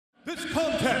This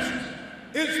contest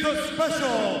is the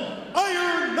special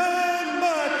Iron Man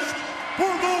match for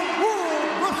the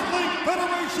World Wrestling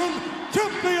Federation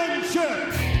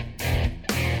Championship.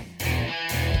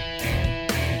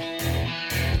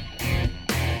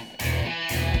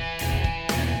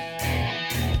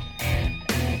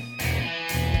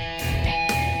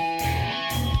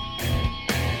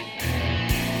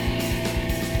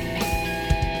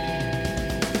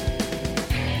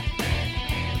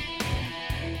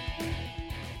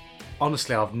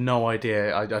 Honestly, I've no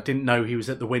idea. I didn't know he was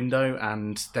at the window,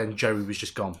 and then Joey was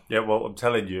just gone. Yeah, well, I'm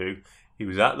telling you, he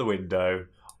was at the window.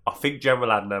 I think General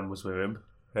Adnan was with him.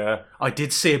 Yeah, I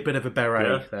did see a bit of a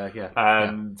beret there, yeah.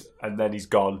 And then he's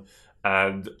gone.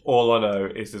 And all I know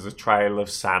is there's a trail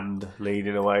of sand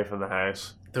leading away from the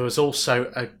house. There was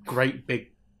also a great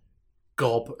big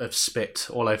gob of spit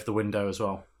all over the window as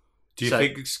well. Do you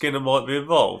think Skinner might be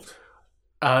involved?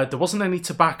 There wasn't any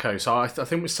tobacco, so I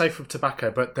think we're safe with tobacco,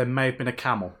 but there may have been a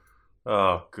camel.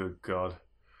 Oh, good God.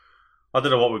 I don't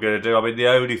know what we're going to do. I mean, the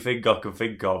only thing I can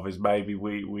think of is maybe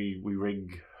we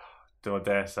ring... Do I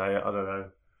dare say it? I don't know.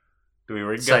 Do we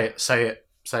ring her? Say it.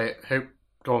 Who?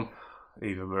 Go on.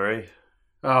 Eva Marie.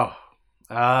 Oh.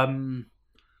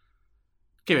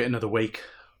 Give it another week.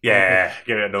 Yeah,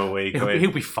 give it another week.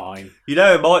 He'll be fine. You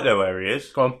know who might know where he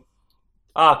is? Go on.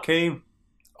 Akeem.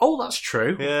 Oh, that's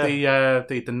true. Yeah.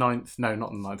 The ninth... No,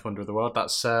 not the ninth wonder of the world.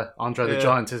 That's Andre the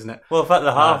Giant, isn't it? Well, in fact,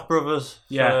 the half brothers.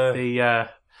 Yeah, the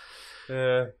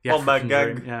the one-man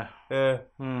gang. Dream, yeah.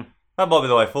 That might be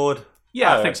the way forward.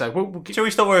 Yeah, I think so. We'll Shall we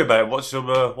stop worrying about it? What's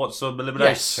some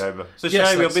elimination chamber? It's a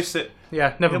shame we'll miss it.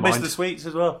 Yeah, never mind. We'll miss the sweets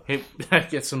as well.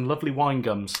 Get some lovely wine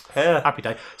gums. Yeah. Happy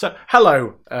day. So,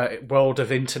 hello, world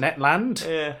of internet land.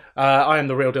 Yeah. I am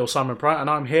the real deal Simon Pratt,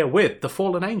 and I'm here with the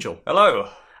Fallen Angel. Hello.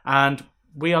 And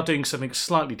we are doing something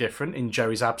slightly different in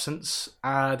Joey's absence.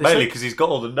 Mainly because he's got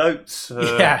all the notes, which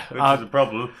is a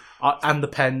problem. And the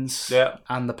pens,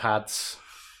 and the pads.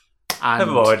 And,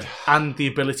 never mind. And the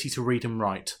ability to read and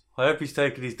write. I hope he's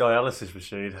taking his dialysis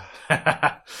machine.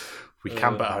 We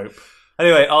can but hope.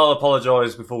 Anyway, I'll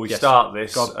apologise before we start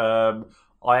this.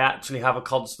 I actually have a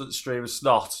constant stream of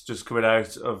snot just coming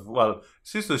out of, well, it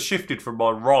seems to have shifted from my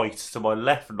right to my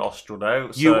left nostril now.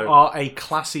 You are a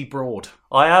classy broad.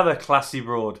 I am a classy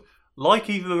broad. Like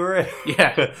Eva Marie.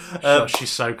 Yeah. She's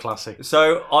so classy.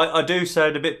 So I do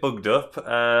sound a bit bugged up,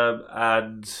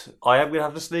 and I am going to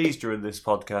have to sneeze during this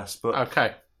podcast. But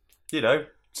okay. You know,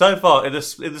 so far in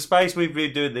the space we've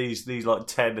been doing these like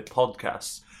 10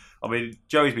 podcasts. I mean,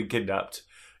 Joey's been kidnapped.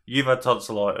 You've had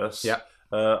tonsillitis. Yeah.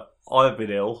 I've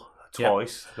been ill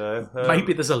twice. Yeah. So,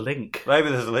 maybe there's a link. Maybe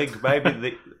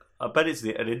I bet it's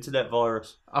an internet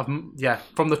virus. From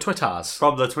the Twitters.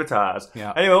 From the Twitters.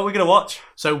 Yeah. Anyway, what are we going to watch?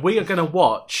 So we are going to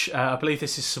watch, I believe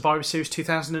this is Survivor Series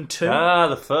 2002.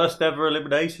 The first ever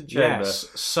Elimination Chamber. Yes.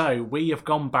 So we have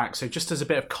gone back. So just as a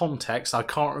bit of context, I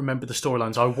can't remember the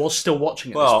storylines. I was still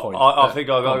watching at this point. I think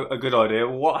I got a good idea.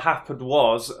 What happened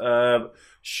was, the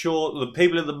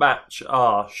people in the match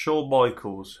are Shawn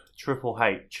Michaels, Triple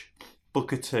H,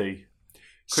 Booker T,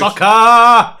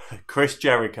 Chris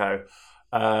Jericho,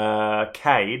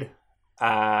 Kane,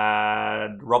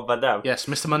 and Rob Van Dam. Yes,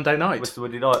 Mr. Monday Night. Mr.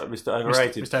 Monday Night, Mr.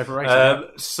 Overrated. Mr.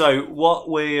 Overrated. So what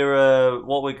we're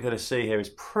going to see here is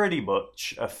pretty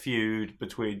much a feud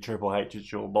between Triple H and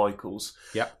Shawn Michaels.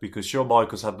 Yeah. Because Shawn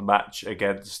Michaels had the match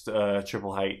against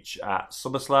Triple H at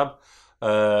SummerSlam,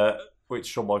 which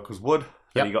Shawn Michaels won.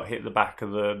 And he got hit in the back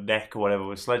of the neck or whatever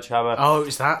with a sledgehammer. Oh,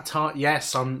 is that time?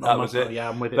 Yes, that was it. Yeah,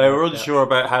 I'm with it. They were unsure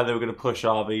about how they were going to push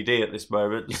RVD at this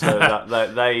moment, so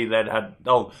that they then had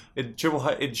in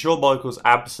Shawn Michaels'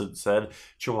 absence. Then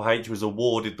Triple H was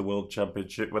awarded the World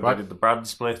Championship when they did the brand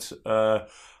split, and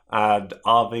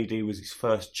RVD was his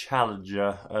first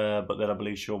challenger. But then I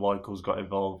believe Shawn Michaels got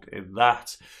involved in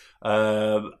that.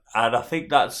 And I think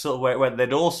that's sort of where it went.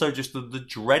 Then also just the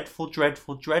dreadful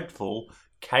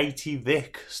Katie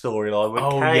Vick storyline with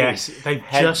Kane. Yes, they've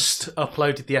just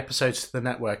uploaded the episodes to the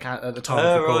network at the time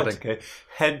of recording. Right, okay.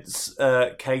 Hence,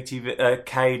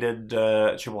 Kane and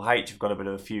Triple H have got a bit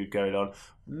of a feud going on.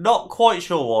 Not quite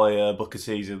sure why Booker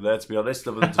T's in there, to be honest,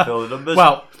 other than to fill the numbers.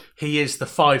 Well, he is the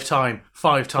five-time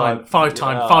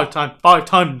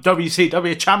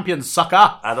WCW champion,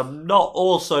 sucker. And I'm not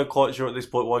also quite sure at this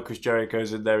point why Chris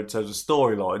Jericho's in there in terms of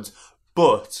storylines.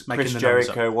 But Making Chris the numbers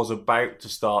Jericho was about to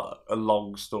start a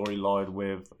long storyline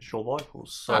with Shawn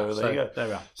Michaels. So there you go. There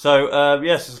we are. So,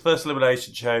 yes, it's the first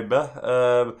Elimination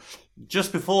Chamber.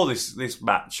 Just before this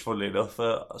match, funnily enough,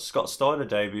 Scott Steiner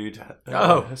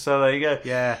debuted. So there you go.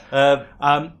 Yeah.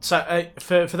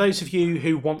 For those of you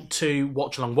who want to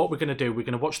watch along, what we're going to do, we're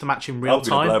going to watch the match in real I'm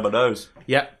time. going to blow my nose.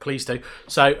 Yeah, please do.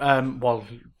 So, while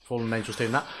Fallen Angel's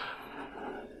doing that.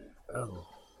 Oh,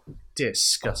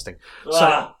 disgusting.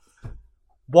 So,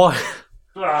 why?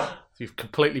 You've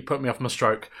completely put me off my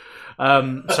stroke,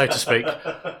 so to speak.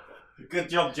 Good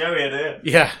job, Joey, in here.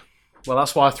 Yeah. Well,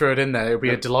 that's why I threw it in there. It'll be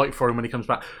a delight for him when he comes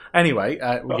back. Anyway,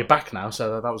 you're back now,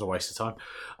 so that was a waste of time.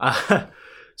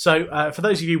 For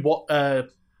those of you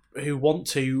who want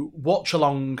to watch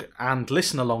along and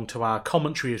listen along to our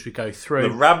commentary as we go through.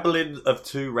 The rambling of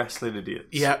two wrestling idiots.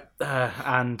 Yeah,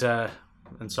 and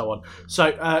so on.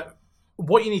 So,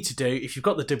 what you need to do, if you've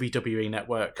got the WWE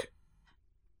Network,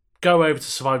 go over to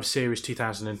Survivor Series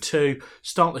 2002,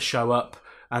 start the show up,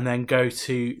 and then go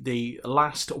to the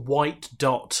last white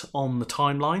dot on the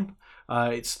timeline.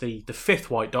 It's the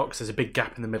fifth white dot, because there's a big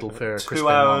gap in the middle for a Chris 2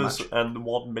 Benoit hours match. and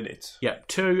 1 minute. Yeah,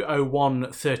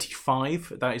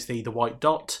 2:01:35. That is the white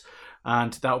dot,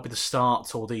 and that will be the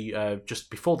start, or the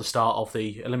just before the start of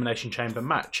the Elimination Chamber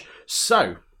match.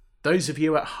 So, those of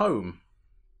you at home,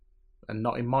 and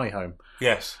not in my home,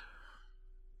 Yes.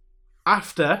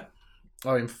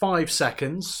 in 5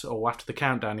 seconds, or after the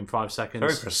countdown in 5 seconds.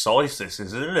 Very precise, this,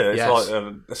 isn't it? It's Yes.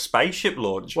 like a spaceship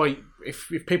launch. Well, if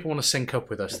people want to sync up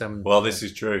with us, then Well, this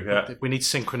is true, yeah. we need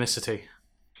synchronicity,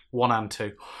 1 and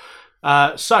 2.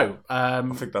 I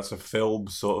think that's a film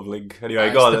sort of link.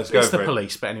 Anyway, go on, let's go It's for the it.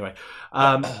 police, but anyway.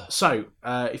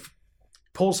 If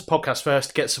pause the podcast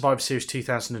first, get Survivor Series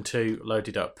 2002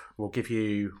 loaded up. We'll give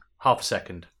you half a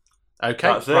second. Okay,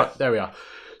 That's it. right, there we are.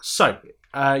 So,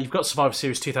 you've got Survivor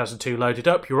Series 2002 loaded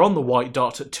up. You're on the white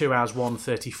dot at 2 hours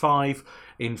 1:35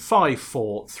 in 5,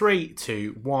 4, 3,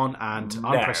 2, 1, and I'm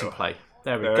Now. pressing play.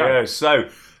 There we There go. we go. So,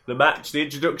 the match, the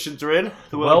introductions are in.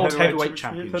 The World Heavyweight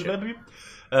Championship.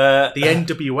 The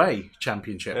NWA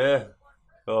Championship. Yeah.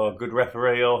 Oh, good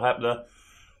referee, all happener.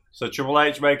 So, Triple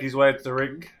H making his way into the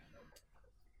ring.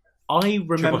 I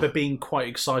remember being quite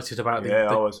excited about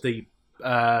the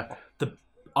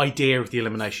idea of the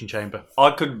Elimination Chamber.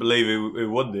 I couldn't believe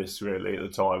who won this, really, at the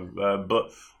time.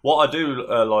 But what I do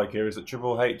like here is that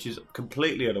Triple H is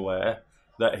completely unaware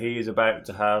that he is about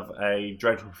to have a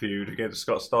dreadful feud against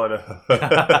Scott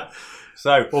Steiner.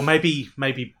 So, Or maybe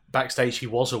backstage he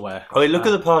was aware. I mean, look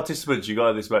at the participants you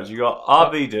got in this match. You got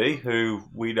RVD, who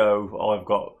we know I've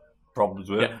got problems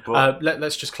with. Yeah. But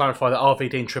Let's just clarify that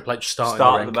RVD and Triple H start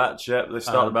the match, yeah. They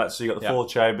start the match, so you got the 4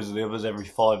 chambers and the others every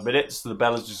 5 minutes. So the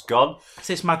bell has just gone. Is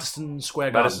this Madison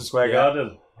Square Garden? Madison Square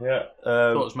Garden, yeah.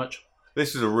 Thought as much.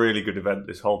 This is a really good event,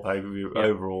 this whole pay-per-view,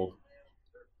 overall.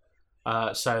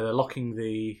 So they're locking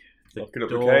the Locking up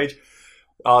door. the cage.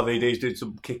 RVD's doing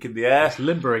some kick in the air. It's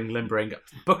limbering.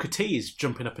 Booker T is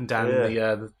jumping up and down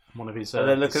the one of his... and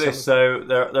then look at this, so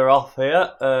they're off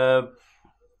here.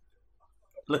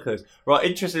 Look at this. Right,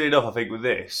 interestingly enough, I think with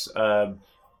this,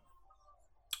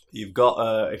 you've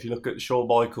got, if you look at Shawn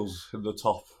Michaels in the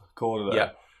top corner there.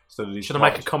 Yeah. Should I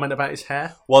make a comment about his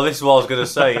hair? Well, this is what I was going to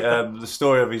say. The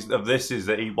story of this is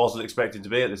that he wasn't expected to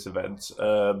be at this event,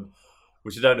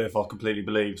 which I don't know if I completely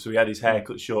believe. So he had his hair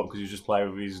cut short because he was just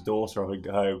playing with his daughter, I think,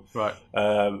 at home. Right.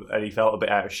 And he felt a bit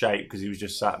out of shape because he was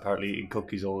just sat apparently eating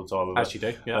cookies all the time. As you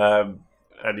do, yeah.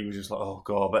 And he was just like, oh,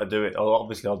 God, I better do it.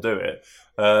 Obviously, I'll do it.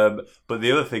 But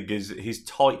the other thing is his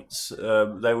tights,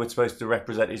 they were supposed to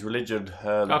represent his religion,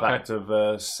 the fact of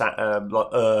like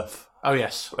Earth. Oh,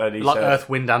 yes. And he like said, Earth,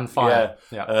 Wind and Fire.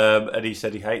 Yeah. And he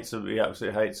said he hates them. He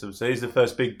absolutely hates them. So here's the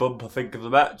first big bump, I think, of the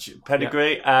match.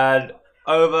 Pedigree and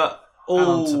over.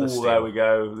 Oh, there we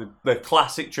go. The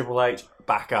classic Triple H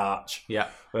back arch. Yeah.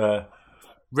 Uh,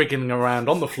 Wriggling around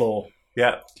on the floor.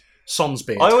 Yeah. Sans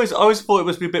beard. I always thought it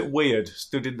must be a bit weird,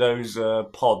 stood in those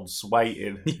pods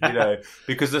waiting, you know,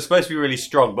 because they're supposed to be really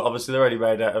strong, but obviously they're only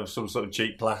made out of some sort of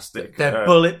cheap plastic. They're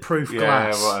bulletproof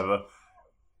glass. Yeah, whatever.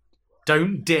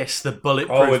 Don't diss the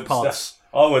bulletproof pods.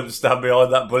 I wouldn't stand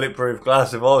behind that bulletproof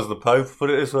glass if I was the Pope, put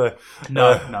it this way.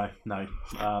 No.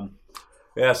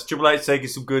 Yeah, so Triple H taking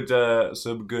some good So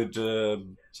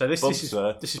this bumps is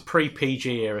there. this is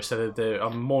pre-PG era, so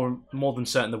I'm more than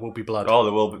certain there will be blood. Oh,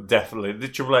 there will be, definitely. The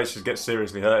Triple H just gets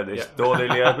seriously hurt in this. Yeah. Door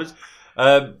nearly opens.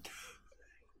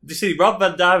 You see, Rob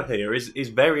Van Dam here is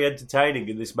very entertaining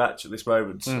in this match at this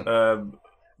moment.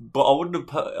 But I wouldn't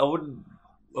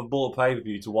have bought a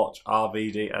pay-per-view to watch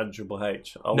RVD and Triple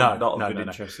H. I would No, not no, have been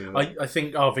no. interested in that. I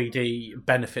think RVD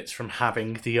benefits from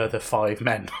having the other 5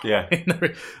 men. Yeah. I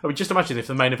mean, just imagine if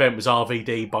the main event was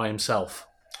RVD by himself.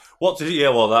 Well,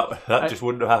 that just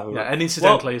wouldn't have happened. Yeah, and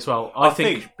incidentally as well, I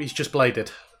think he's just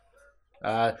bladed.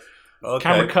 Okay.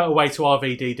 Camera cut away to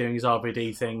RVD doing his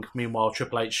RVD thing. Meanwhile,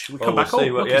 Triple H, we come We'll back.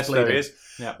 see Look, yes, he's there bleeding. he is.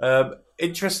 Yeah.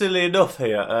 Interestingly enough,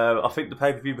 here, I think the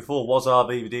pay-per-view before was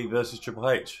RVD versus Triple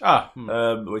H,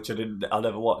 which I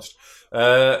never watched.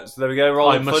 So there we go.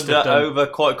 Rolling Thunder over,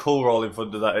 quite a cool Rolling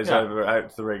Thunder that is over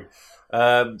out to the ring.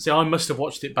 See, I must have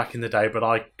watched it back in the day, but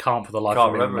I can't for the life Can't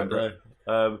of me remember it.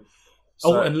 No.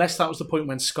 So, unless that was the point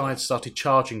when Sky had started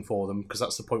charging for them, because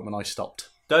that's the point when I stopped.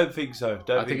 Don't think so.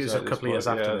 I think it was a couple of years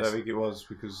after I this. don't think it was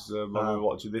because when we were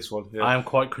watching this one. Yeah. I am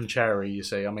quite contrary, you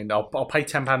see. I mean, I'll pay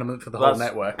 £10 a month for the whole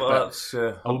network, but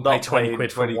I won't pay 20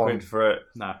 quid for one. quid for it.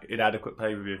 No. Inadequate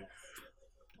pay-per-view.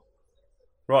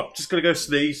 Right, just going to go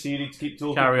sneeze, so you need to keep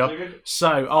talking. Carry on.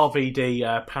 So,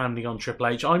 RVD pounding on Triple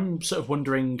H. I'm sort of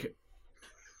wondering,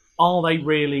 are they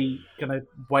really going to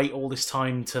wait all this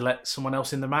time to let someone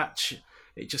else in the match?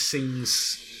 It just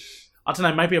seems... I don't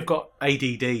know, maybe I've got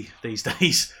ADD these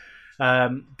days.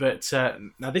 But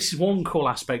now this is one cool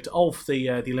aspect of the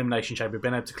Elimination Chamber,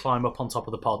 being able to climb up on top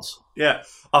of the pods. Yeah,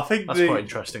 I think that's quite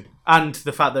interesting. And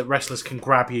the fact that wrestlers can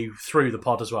grab you through the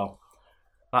pod as well.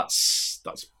 That's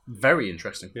very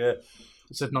interesting. Yeah.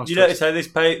 It's a nice You notice how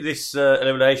this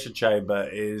Elimination Chamber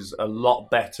is a lot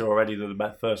better already than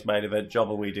the first main event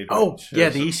jobber we did. Oh, yeah,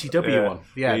 the ECW one.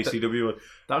 Yeah, the ECW one.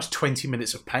 That was 20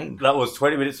 minutes of pain. That was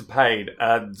 20 minutes of pain,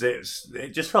 and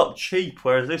it just felt cheap,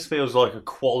 whereas this feels like a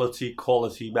quality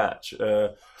match.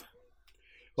 Well,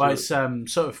 it's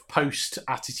sort of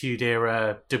post-Attitude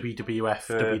Era WWF,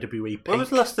 WWE peak. When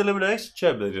was the last Elimination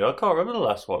Chamber they did? I can't remember the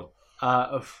last one.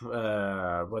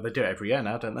 Well, they do it every year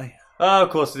now, don't they? Oh,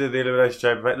 of course they did the Elimination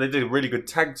Chamber. They did a really good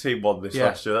tag team one this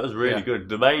last year. That was really good.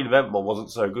 The main event one wasn't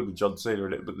so good with John Cena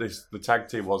in it, but the tag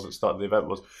team was at the start of the event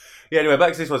was. Yeah, anyway,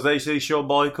 back to this one. So you see Shawn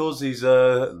Michaels. He's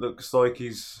looks like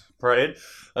he's praying.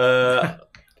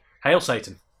 Hail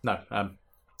Satan. No. I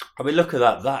mean, look at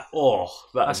that.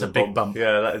 That's a big bump.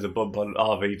 Yeah, that is a bump on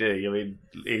RVD. I mean,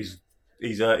 he's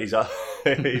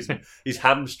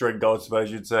hamstring, I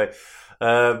suppose you'd say.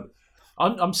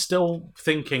 I'm still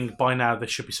thinking by now there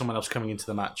should be someone else coming into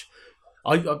the match.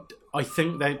 I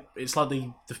think it's like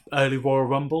the early Royal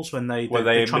Rumbles when they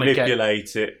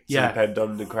manipulate it to depend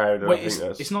on the crowd. Well,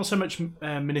 it's not so much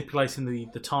manipulating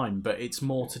the time, but it's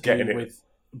more to do with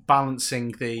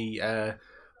balancing the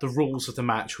rules of the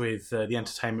match with the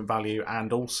entertainment value,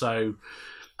 and also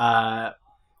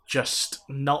just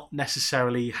not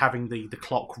necessarily having the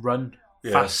clock run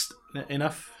fast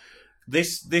enough.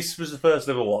 This was the first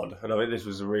ever one, and I think this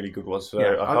was a really good one. So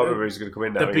I can't remember who's going to come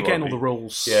in now. They'll be getting all the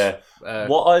rules. Yeah.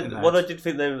 What I did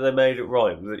think they made it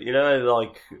right. You know,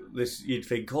 like this, you'd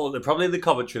think, probably in the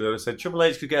commentary they would have said Triple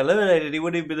H could get eliminated, he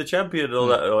wouldn't even be the champion and all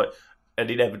that, right? And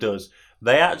he never does.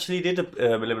 They actually did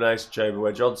an Elimination Chamber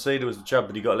where John Cena was the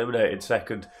champion. He got eliminated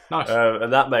second. Nice.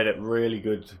 And that made it really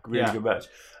good match.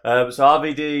 So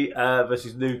RVD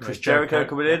versus new Chris Jericho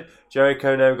coming in.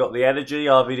 Jericho now got the energy.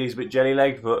 RVD's a bit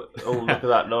jelly-legged, but look at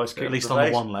that nice kick. At least on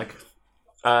the one leg.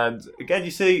 And again,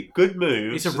 you see, good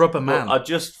moves. He's a rubber man. I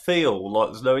just feel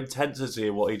like there's no intensity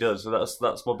in what he does. So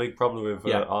that's my big problem with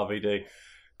RVD.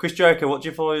 Chris Jericho, what do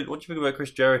you think about Chris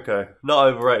Jericho? Not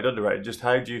overrated, underrated. Just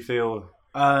how do you feel?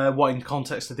 What, in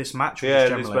context of this match?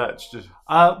 This match.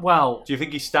 Well, do you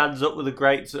think he stands up with the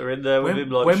greats that are in there with him,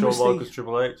 like Shawn Michaels,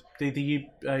 Triple H? The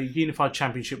Unified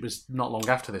Championship was not long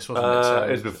after this, wasn't it? So,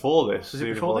 it was before this. Was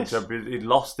it before this? He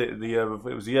lost it the year. It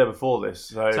was the year before this.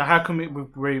 So how come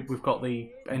we've got the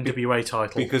NWA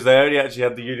title? Because they only actually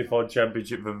had the Unified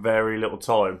Championship for very little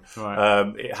time.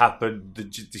 Right. It happened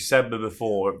December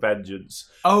before at Vengeance.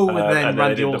 Oh, and then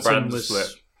Randy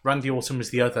Orton was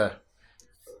the other.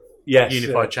 Yes,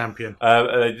 Unified Champion.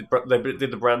 They did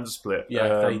the brand split.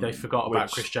 Yeah, they forgot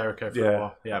about Chris Jericho for a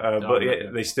while. Yeah,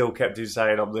 but they still kept him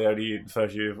saying, "I'm the only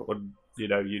first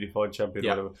Unified Champion."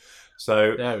 Yeah. Or whatever.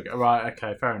 So there we go. Right.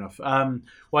 Okay. Fair enough.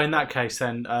 Well, in that case,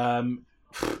 then,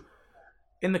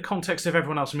 in the context of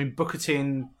everyone else, I mean, Booker T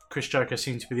and Chris Jericho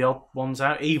seem to be the odd ones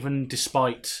out, even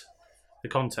despite the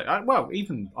context. Well,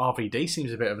 even RVD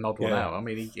seems a bit of an odd one out. I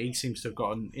mean, he seems to have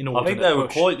got an inordinate I think they were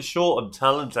push. quite short on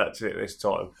talent actually at this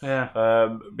time.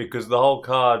 Yeah. Because the whole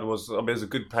card was, it was a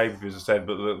good pay-per-view, as I said,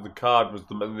 but the card was,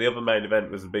 the other main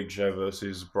event was the Big Show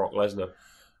versus Brock Lesnar,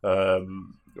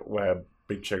 where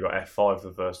Big Show got F5 for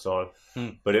the first time.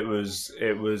 But it was,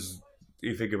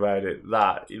 you think about it,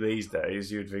 these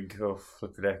days, you'd think, oh,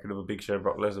 flipping heck, another Big Show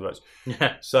Brock Lesnar match.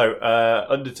 Yeah. So,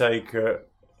 Undertaker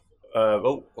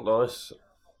Nice.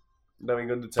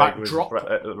 Knowing Undertaker was Backdrop.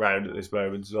 around at this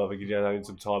moment, so I think he's having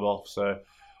some time off. So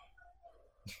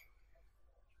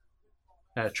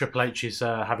Triple H is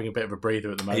having a bit of a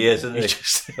breather at the moment. he is, isn't he? He's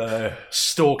just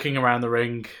stalking around the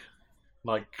ring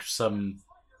like some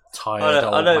tired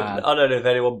old man. I don't know if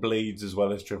anyone bleeds as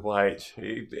well as Triple H.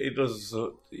 He does.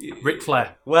 Ric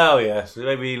Flair. Well, yes,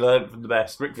 maybe he learned from the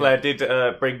best. Ric Flair did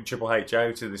bring Triple H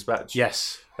out in this match.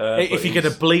 Yes. But If you're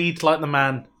going to bleed like the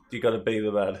man, you got to be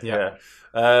the man. Yeah.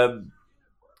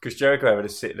 Chris Jericho having a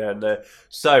sit down there.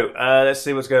 So let's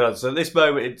see what's going on. So at this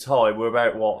moment in time, we're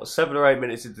about 7 or 8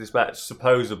 minutes into this match,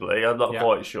 supposedly. I'm not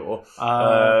quite sure.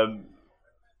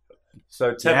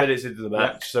 So 10 minutes into the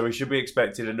match, so we should be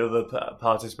expecting another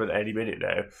participant any minute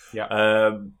now. Yeah.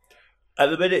 At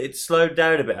the minute, it's slowed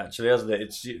down a bit, actually, hasn't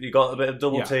it? You got a bit of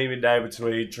double teaming now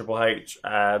between Triple H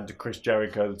and Chris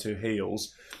Jericho, the two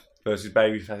heels, versus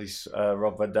babyface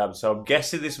Rob Van Dam. So I'm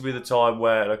guessing this will be the time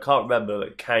where, and I can't remember,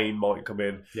 that Kane might come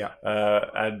in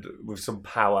and with some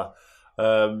power.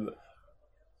 And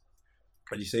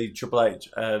you see Triple H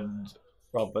and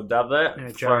Rob Van Dam there,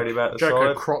 throwing him out the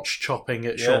Jericho side. crotch chopping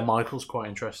at Shawn Michaels, quite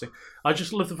interesting. I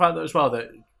just love the fact that as well that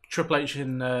Triple H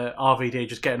and RVD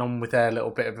just getting on with their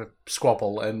little bit of a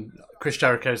squabble, and Chris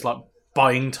Jericho's like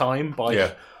buying time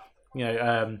by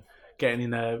getting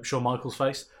in Shawn Michaels'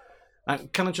 face.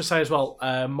 And can I just say as well,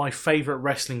 my favourite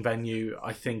wrestling venue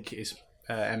I think is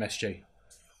MSG.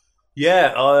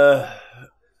 Yeah,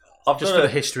 I've just for the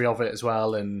history of it as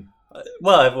well, and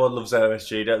well, everyone loves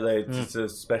MSG, don't they? It's a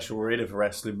special arena for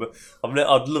wrestling, but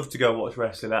I'd love to go and watch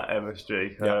wrestling at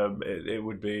MSG. Yeah. It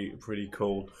would be pretty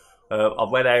cool. I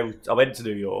went to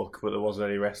New York, but there wasn't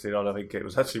any wrestling on. I think it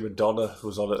was actually Madonna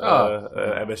was on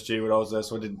at MSG when I was there,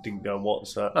 so I didn't go and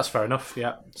watch that. That's fair enough.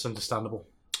 Yeah, it's understandable.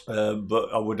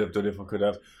 But I would have done if I could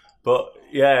have. But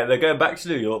yeah, they're going back to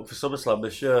New York for SummerSlam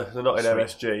this year. They're not in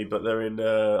MSG, but they're in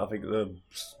I think the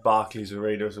Barclays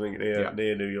Arena or something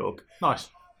near New York. Nice.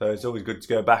 So it's always good to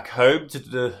go back home to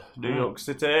the New York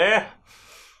City.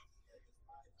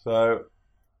 So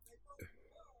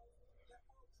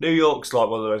New York's like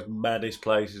one of the most maddest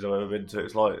places I've ever been to.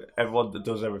 It's like everyone that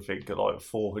does everything at like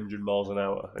 400 miles an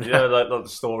hour. And you know, like the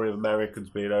story of Americans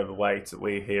being overweight that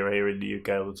we hear here in the UK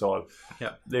all the time.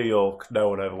 Yeah. New York, no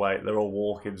one overweight. They're all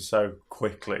walking so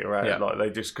quickly around. Yeah. Like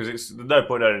they just, because there's no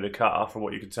point owning a car from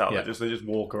what you can tell. Yeah. They just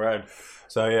walk around.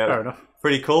 So yeah, fair enough.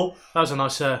 Pretty cool. That was a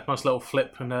nice little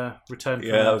flip and return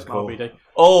from that was cool. RVD.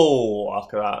 Oh,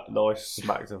 look at that. Nice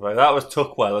smack to the face. That was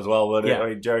tucked well as well, wasn't it? Yeah. I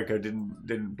mean, Jericho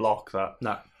didn't block that.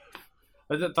 No.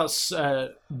 That's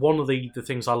one of the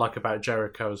things I like about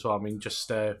Jericho as well. I mean, just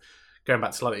going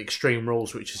back to like the Extreme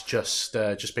Rules, which has just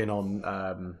been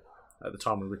on at the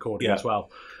time of recording as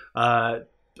well.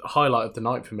 Highlight of the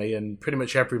night for me, and pretty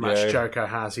much every match Jericho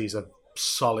has, he's a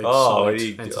solid on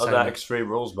entertainer. that Extreme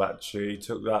Rules match, he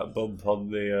took that bump on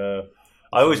the.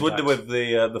 I always wonder with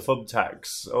the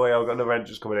thumbtacks. Oh yeah, I've got another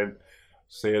entrance coming in.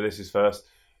 See who this is first.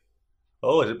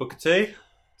 Oh, is it Booker T?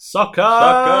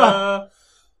 Sucker!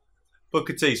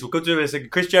 Booker T. So we'll come to this again.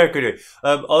 Chris Jericho.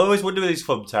 I always wonder with these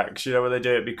thumbtacks, you know, when they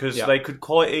do it, because they could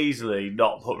quite easily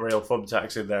not put real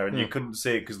thumbtacks in there, and you couldn't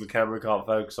see it because the camera can't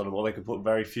focus on them, or they could put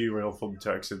very few real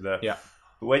thumbtacks in there. Yeah.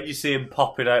 But when you see him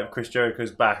popping out of Chris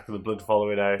Jericho's back and the blood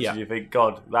following out, and you think,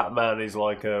 God, that man is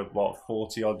like a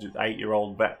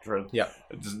 8-year-old veteran. Yeah.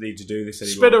 And doesn't need to do this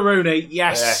anymore. Spinaroonie,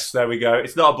 yes. Yes, there we go.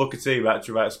 It's not a Booker T match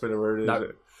about Spinaroonie, No. is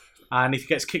it? And if he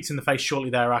gets kicked in the face shortly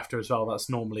thereafter as well, that's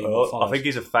normally what follows. I think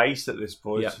he's a face at this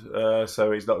point,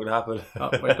 so it's not going to happen.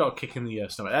 We've got a kick in the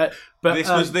stomach. But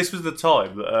this was the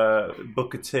time that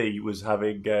Booker T was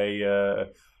having a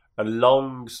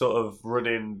long sort of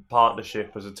running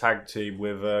partnership as a tag team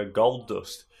with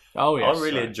Goldust. Oh yes, I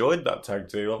really enjoyed that tag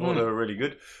team. I thought they were really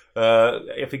good.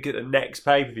 I think at the next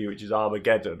pay-per-view, which is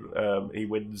Armageddon, he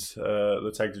wins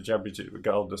the tag team championship with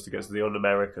Goldust against the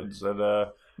Un-Americans, and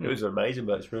it was an amazing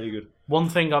match, really good. One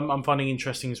thing I'm finding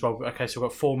interesting as well. Okay, so we've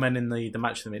got 4 men in the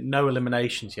match at the minute, no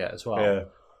eliminations yet as well.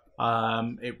 Yeah.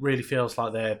 It really feels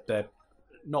like they're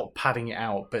not padding it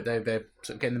out, but they're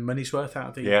sort of getting the money's worth out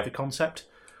of the concept.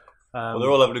 Well, they're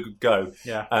all having a good go.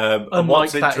 Yeah.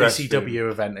 Unlike that ECW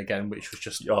event again, which was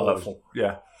just awful.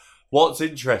 Yeah. What's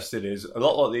interesting is, a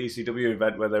lot like the ECW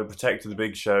event where they were protecting the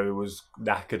Big Show, who was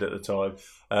knackered at the time,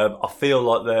 I feel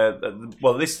like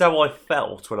this is how I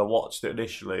felt when I watched it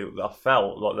initially. I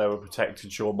felt like they were protecting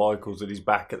Shawn Michaels and his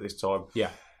back at this time.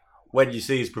 Yeah. When you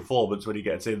see his performance when he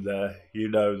gets in there, you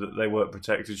know that they weren't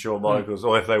protecting Shawn Michaels,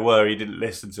 or if they were, he didn't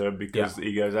listen to him because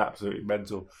he goes absolutely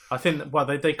mental. I think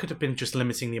they could have been just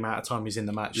limiting the amount of time he's in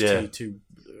the match to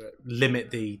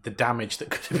limit the damage that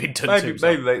could have been done to Maybe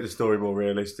himself. make the story more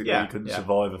realistic. Yeah, He couldn't yeah.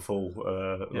 survive a full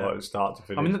like start to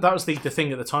finish. I mean, that was the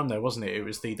thing at the time, though, wasn't it? It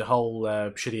was the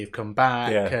whole should he have come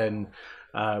back, Yeah. and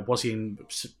was he in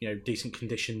decent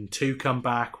condition to come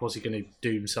back? Was he going to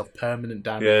do himself permanent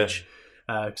damage?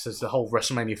 Because there's the whole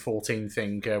WrestleMania 14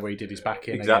 thing where he did his back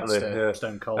in Exactly. against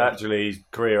Stone Cold. Actually, his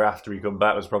career after he come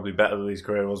back was probably better than his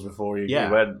career was before he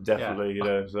went. Definitely,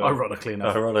 So. Ironically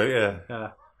enough. Ironic, yeah.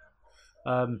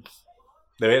 Yeah.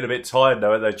 They're getting a bit tired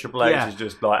now, aren't they? Triple H Yeah. is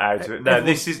just like out of it. Now,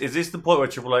 is this the point where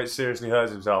Triple H seriously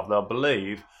hurts himself? Now, I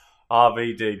believe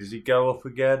RVD, does he go up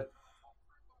again?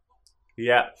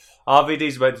 Yeah.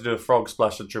 RVD's meant to do a frog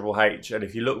splash on Triple H, and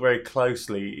if you look very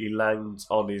closely, he lands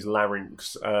on his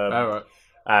larynx. Right.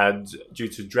 And due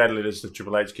to adrenaline as the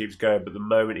Triple H keeps going, but the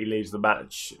moment he leaves the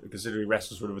match, considering he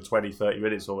wrestles for another 20, 30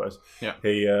 minutes almost, he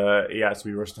had to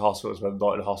be rushed to hospital, spent the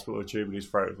night in the hospital with a tube in his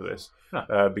throat for this,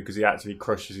 because he actually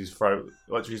crushes his throat.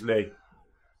 Watch his knee.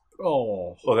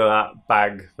 Oh. Look at that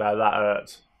bang. That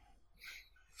hurts.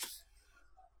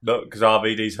 Look, because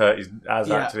RVD's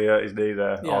actually hurt his knee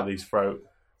there on his throat.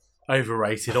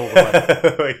 Overrated all the way.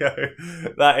 There we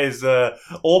go. That is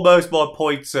almost my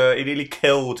point. He nearly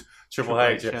killed Triple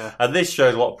H. yeah. And this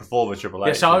shows what a performer Triple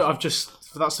H Yeah, is.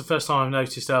 so that's the first time I've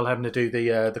noticed Earl having to do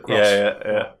the cross.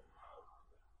 Yeah.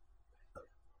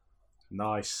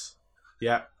 Nice.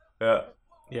 Yeah. Okay.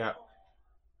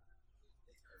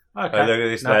 Okay. And look at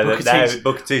this Now now.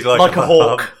 Booker T's like a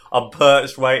hawk. I'm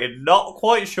perched, waiting, not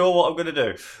quite sure what I'm going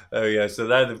to do. Oh yeah, so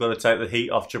now they've got to take the heat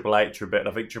off Triple H a bit. And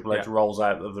I think Triple H rolls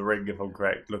out of the ring, if I'm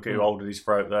correct. Look at him holding his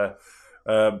throat there.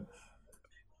 And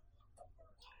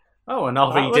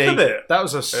RVD. That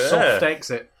was a soft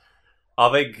exit. I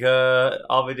think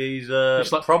RVD's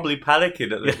probably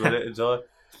panicking at this minute in time.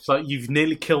 It's like you've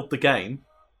nearly killed the game.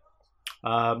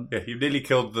 You've nearly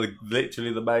killed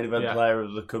literally the main event player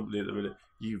of the company at the minute.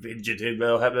 You've injured him,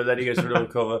 Mel Hebner, and then he gets rid of a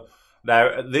cover. Now,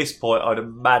 at this point, I'd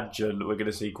imagine we're going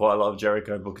to see quite a lot of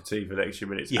Jericho and Booker T for the next few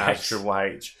minutes as Triple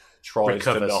H tries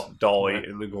to not die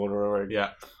in the corner of the ring.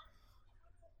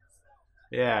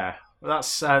 Yeah.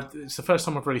 That's it's the first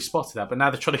time I've really spotted that, but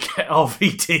now they're trying to get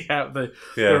RVD out of the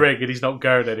ring and he's not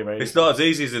going anywhere. It's not as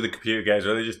easy as in the computer games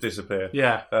where they just disappear.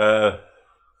 Yeah.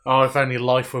 If only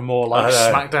life were more like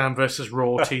SmackDown versus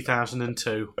Raw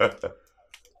 2002.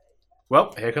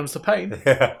 Well, here comes the pain,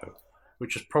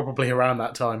 which was probably around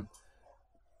that time.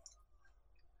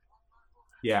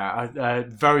 Yeah, I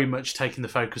very much taking the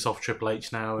focus off Triple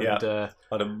H now, and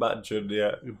I'd imagine,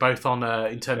 both on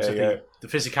in terms of the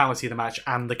physicality of the match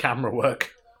and the camera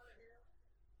work.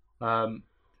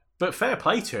 But fair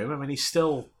play to him. I mean, he's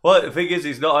still. Well, the thing is,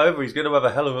 he's not over. He's going to have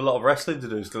a hell of a lot of wrestling to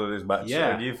do still in his match. Yeah,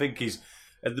 and you think he's.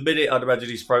 At the minute, I'd imagine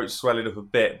his throat's swelling up a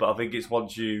bit, but I think it's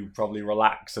once you probably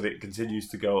relax and it continues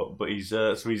to go up. But his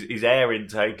air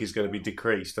intake is going to be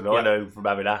decreased, and I know from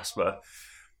having asthma,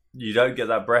 you don't get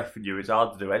that breath in you. It's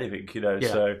hard to do anything,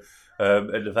 So,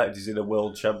 and the fact he's in a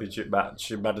world championship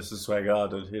match in Madison Square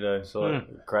Garden, so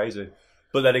crazy.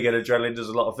 But then again, adrenaline does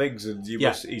a lot of things, and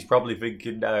he's probably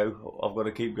thinking, "No, I've got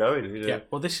to keep going." Yeah.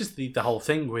 Well, this is the whole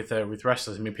thing with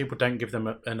wrestlers. I mean, people don't give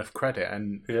them enough credit,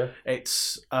 and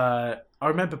it's. I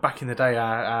remember back in the day,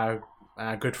 our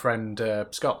good friend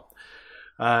Scott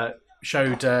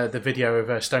showed the video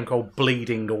of Stone Cold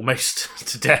bleeding almost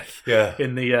to death.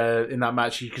 In that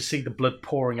match, you could see the blood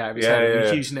pouring out of his head. He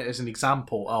was using it as an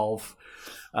example of.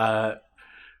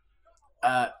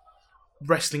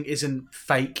 Wrestling isn't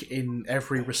fake in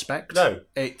every respect. No.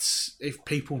 It's if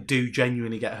people do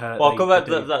genuinely get hurt. Well, I'll come back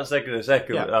to that second in a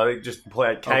second. I think just to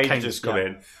point out, Kane just come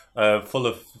in, full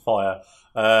of fire.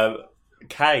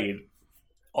 Kane,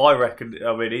 I reckon,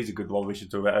 he's a good one. We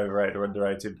should talk about overrated or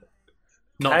underrated.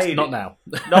 Not now.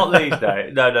 Not these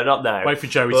days. No, not now. Wait for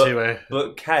Joey to...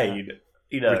 But Kane,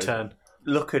 return.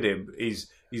 Look at him. He's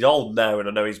old now, and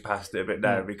I know he's past it a bit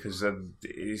now because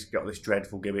he's got this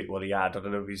dreadful gimmick what he had. I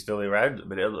don't know if he's still around at the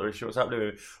minute. I'm not really sure what's happening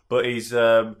with him. But he's...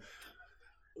 what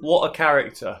a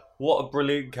character. What a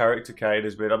brilliant character Kane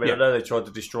has been. I mean, I know they tried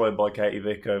to destroy him by Katie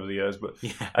Vick over the years, but...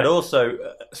 And also,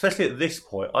 especially at this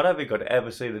point, I don't think I'd ever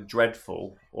seen a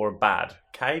dreadful or a bad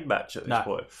Kane match at this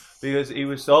point. Because he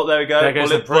was... Oh, there we go. There goes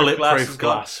bulletproof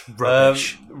glass.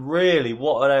 Rubbish. Really,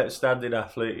 what an outstanding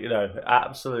athlete.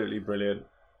 Absolutely brilliant.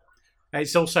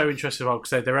 It's also interesting because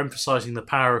they're emphasising the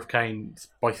power of Kane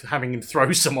by having him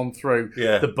throw someone through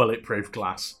the bulletproof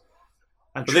glass.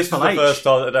 And but this was the first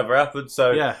time that had ever happened,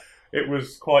 so it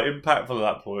was quite impactful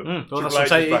at that point. Well, that's what I'm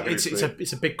saying.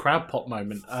 It's a big crowd pop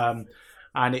moment,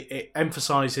 and it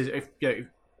emphasises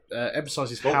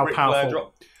how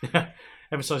powerful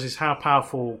emphasises how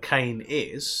powerful Kane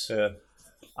is.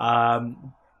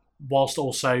 whilst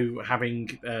also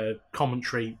having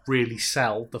commentary really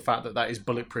sell the fact that is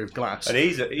bulletproof glass. And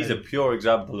he's a pure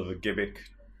example of a gimmick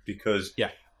because Yeah.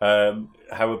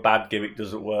 How a bad gimmick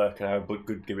doesn't work and how a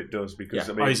good gimmick does. Because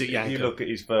Yeah. I mean, Isaac if Yankem. you look at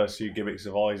his first few gimmicks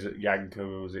of Isaac Yankem,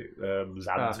 or was it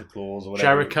Santa Claus or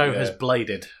whatever? Jericho Yeah. has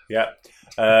bladed. Yeah,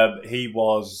 he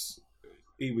was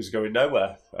going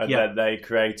nowhere, and Yeah. then they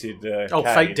created Oh,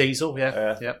 Kane, fake Diesel,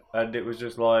 yeah. and it was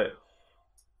just like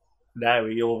now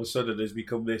he all of a sudden has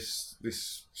become this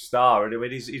star, and I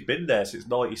mean he's been there since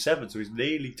 '97, so he's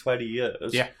nearly 20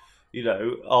 years. Yeah. You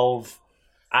know, of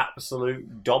absolute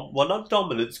not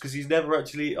dominance, because he's never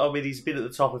actually. I mean, he's been at the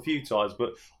top a few times,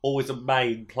 but always a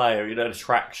main player. You know, an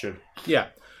attraction. Yeah.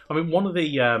 I mean, one of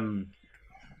the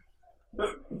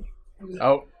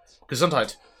because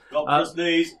sometimes.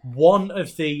 One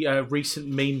of the recent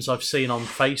memes I've seen on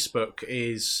Facebook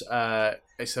is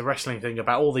it's a wrestling thing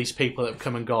about all these people that have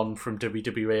come and gone from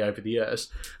WWE over the years,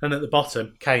 and at the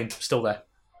bottom, Kane still there.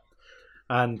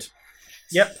 And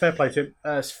yep, fair play to him.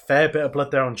 There's a fair bit of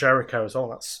blood there on Jericho as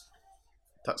well.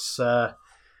 That's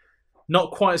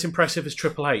not quite as impressive as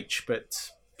Triple H,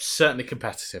 but certainly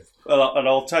competitive. Well, and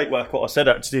I'll take back what I said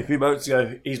actually a few moments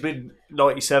ago. He's been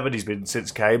 97, he's been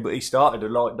since Kane, but he started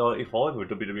in like 95 with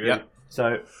WWE. Yeah.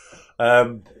 So,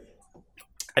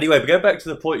 anyway, but going back to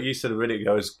the point you said a minute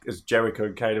ago, as Jericho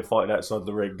and Kane are fighting outside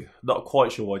the ring, not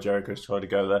quite sure why Jericho's trying to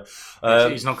go there.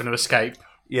 He's not going to escape.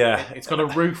 Yeah. It's got a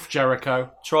roof,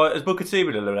 Jericho. Has Booker T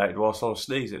been eliminated whilst I was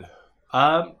sneezing?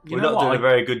 We're We're not doing a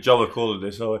very good job of calling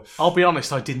this, are we? I'll be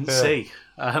honest, I didn't see.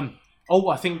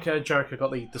 I think Jericho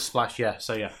got the splash. Yeah,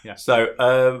 so yeah.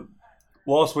 So,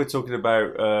 whilst we're talking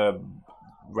about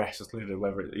wrestling and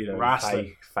whether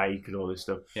Wrestling. fake and all this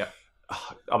stuff, Yeah.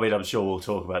 I mean, I'm sure we'll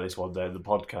talk about this one day in the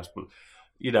podcast, but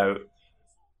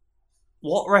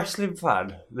what wrestling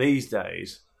fan these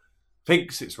days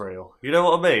thinks it's real? You know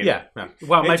what I mean? Yeah.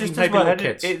 Well, It maybe just doesn't little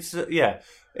matter. kids.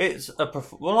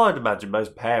 Well, I'd imagine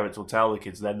most parents will tell the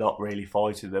kids they're not really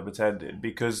fighting, they're pretending,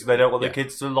 because they don't want their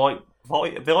kids to like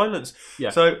fight violence.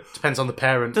 Yeah. So Depends on the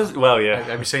parent. have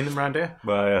Have you seen them around here?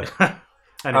 well, yeah.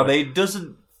 Anyway. I mean,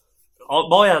 doesn't.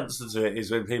 My answer to it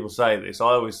is when people say this,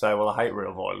 I always say, "Well, I hate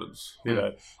real violence." You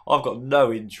know, I've got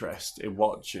no interest in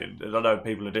watching, and I know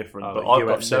people are different, but I've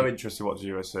got UFC. no interest in watching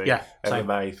UFC, Yeah, same.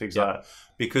 MMA, things like that,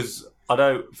 because I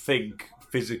don't think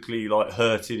physically like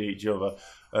hurting each other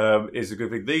is a good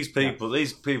thing. These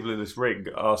people in this ring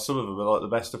are, some of them are like the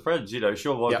best of friends. You know,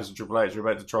 Shawn Michaels and Triple H are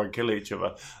meant to try and kill each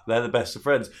other. They're the best of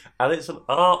friends, and it's an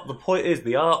art. The point is,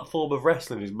 the art form of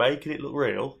wrestling is making it look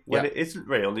real when it isn't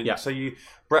real. Yeah. So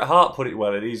Bret Hart put it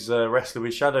well in his Wrestling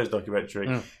with Shadows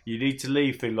documentary. You need to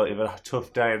leave feeling like you've had a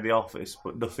tough day in the office,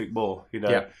 but nothing more. You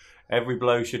know, every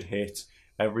blow should hit.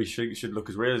 Every shoot should look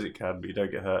as real as it can, but you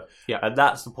don't get hurt. Yeah. And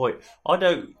that's the point. I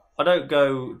don't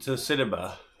go to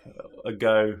cinema and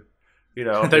go,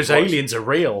 Those aliens are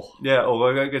real. Yeah,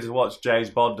 or I go to watch James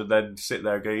Bond and then sit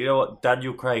there and go, you know what,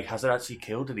 Daniel Craig hasn't actually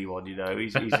killed anyone,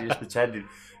 he's just pretending.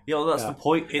 That's the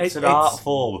point. It's an art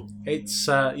form. It's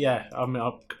I mean,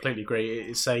 I completely agree.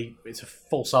 It's a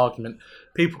false argument.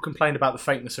 People complain about the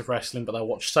fakeness of wrestling, but they'll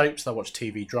watch soaps, they'll watch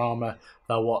TV drama,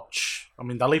 they'll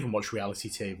even watch reality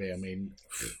TV. I mean,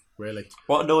 really.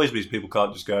 What annoys me is people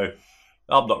can't just go,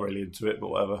 I'm not really into it, but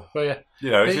whatever. Well, yeah.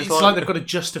 It's It's just like they've got to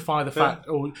justify the fact,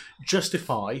 or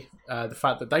justify the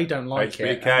fact that they don't like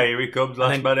it. HBK, here he comes,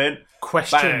 last man in.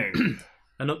 Question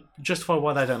and justify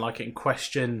why they don't like it, and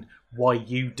question why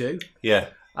you do. Yeah.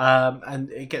 And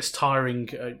it gets tiring.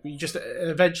 You just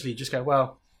eventually just go,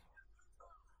 well,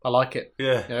 I like it.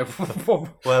 Yeah.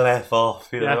 Well, F off.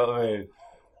 You know what I mean?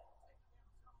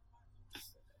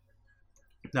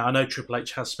 Now, I know Triple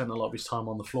H has spent a lot of his time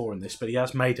on the floor in this, but he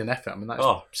has made an effort. I mean, that's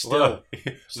still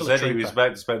said he was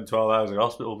about to spend 12 hours in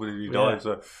hospital, but he died.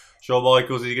 So, Shawn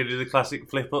Michaels, is he going to do the classic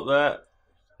flip up there?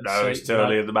 No, it's too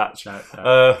early in the match. No.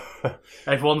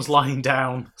 Everyone's lying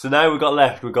down. So now we've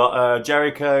got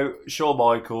Jericho, Shawn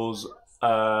Michaels,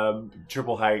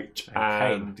 Triple H,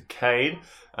 and Kane.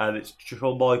 And it's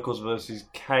Shawn Michaels versus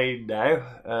Kane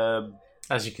now.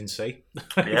 As you can see,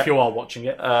 if you are watching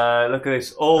it. Look at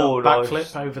this. Oh, backflip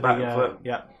nice. over Backflip.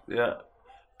 the... Yeah.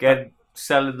 Again,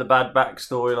 selling the bad back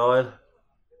storyline.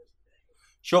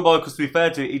 Shawn Michaels, to be fair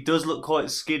to him, he does look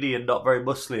quite skinny and not very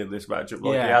muscly in this matchup.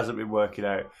 He hasn't been working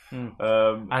out.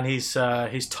 And his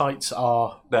tights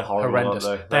are they're horrible, horrendous.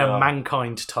 aren't They are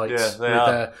mankind tights with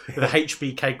a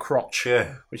HBK crotch,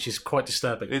 which is quite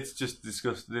disturbing. It's just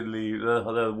disgustingly... They're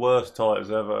the worst tights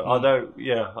ever. I don't...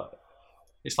 Yeah.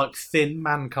 It's like thin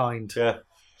mankind. Yeah.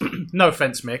 No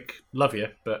offence, Mick. Love you,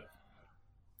 but...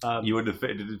 you wouldn't have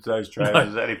fitted into those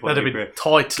trainers at any point. That'd have been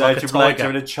tight like a Triple H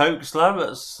tiger. doing a choke slam.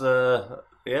 That's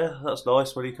Yeah, that's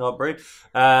nice when he can't breathe.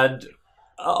 And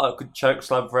I could choke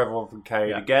slam for everyone from Kane.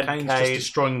 Yeah. Again, Kane's Kane just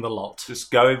destroying the lot.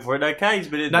 just going for it. No, Kane's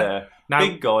been in there. No.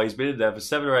 Big guy, he's been in there for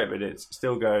 7 or 8 minutes,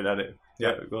 still going at it.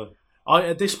 Yeah. Go on.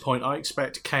 At this point, I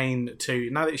expect Kane to,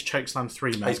 now that he's chokeslammed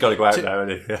 3 men, He's got to go out now,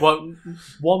 hasn't he? well,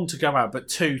 1 to go out, but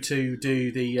 2 to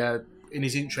do the in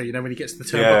his intro. You know, when he gets the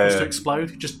turnbuckles to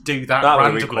explode, just do that. That would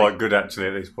randomly. be quite good actually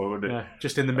at this point, wouldn't it? Yeah,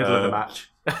 just in the middle of the match.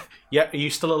 Yeah, are you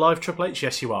still alive, Triple H?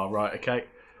 Yes, you are. Right, okay.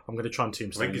 I'm going to try and I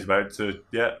tombstone think he's you. about to.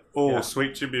 Yeah. Oh,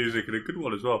 sweet chin music and a good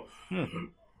one as well.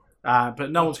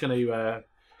 But no one's going to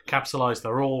capitalise.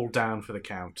 They're all down for the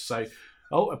count. So,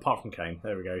 apart from Kane.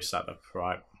 There we go. Sat up.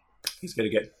 Right. He's going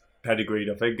to get pedigreed,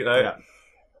 I think. Yeah.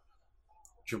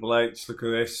 Triple H, look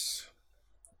at this.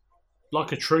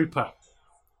 Like a trooper.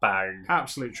 Bang.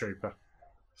 Absolute trooper.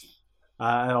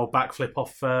 Old backflip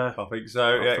off. I think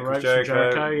so. Off Yeah, the Chris ropes,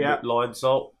 Jericho. yeah. Line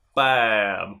salt.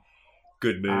 Bam.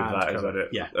 Good move, And that, cover. isn't it?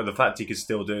 Yeah. And the fact he can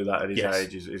still do that at his Yes.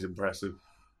 age is impressive.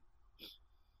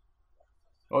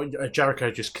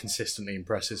 Jericho just consistently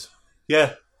impresses.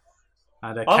 Yeah.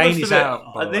 And I Kane must is admit,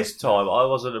 out. by at the way. this time, I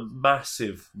wasn't a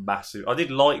massive. I did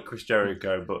like Chris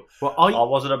Jericho, but Well, I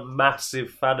wasn't a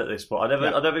massive fan at this point. I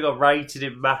Yeah. never got rated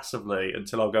him massively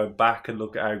until I go back and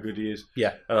look at how good he is.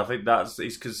 Yeah. And I think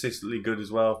he's consistently good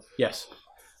as well. Yes.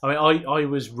 I mean, I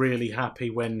was really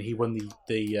happy when he won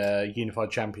the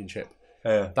Unified Championship.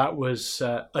 Yeah, That was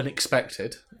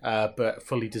unexpected, but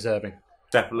fully deserving. I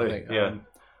definitely. think. Yeah,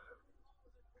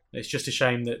 It's just a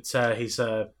shame that his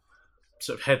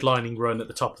sort of headlining run at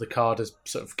the top of the card has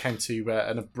sort of came to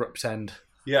an abrupt end.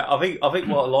 yeah. I think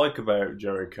what I like about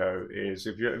Jericho is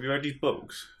have you read his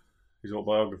books, his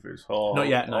autobiographies? Not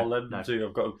yet, no, I'll lend them no. to you.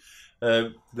 I've got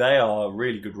them. They are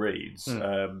really good reads.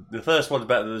 The first one's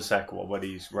better than the second one when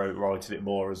he's writing it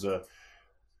more as a.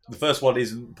 The first one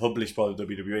isn't published by the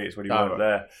WWE, it's when he weren't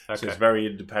there. Okay. So it's very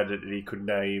independent and he could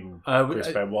name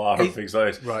Chris Benoit and things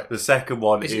like this. Right. The second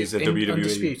one is a WWE.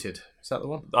 Undisputed. Is that the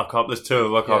one? I can't, there's 2 of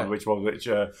them, I can't remember which one which.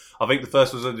 I think the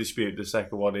first was Undisputed, the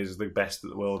second one is the best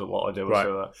in the world at what I do. Right.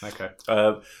 So Okay.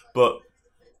 but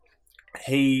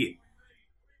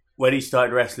when he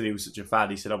started wrestling, he was such a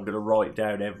fan. He said, "I'm going to write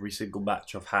down every single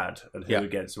match I've had and who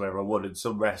against whoever I won." And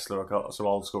some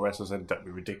old school wrestler said that'd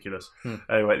be ridiculous.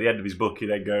 Anyway, at the end of his book, he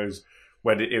then goes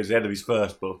when it was the end of his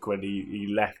first book when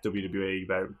he left WWE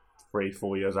about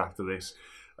 3-4 years after this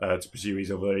to pursue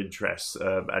his other interests,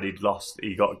 and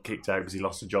he got kicked out because he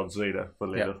lost to John Cena.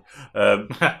 Funnily enough.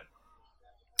 And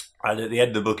at the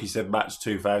end of the book, he said match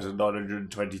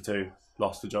 2,922.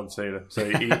 Lost to John Cena, so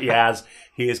he has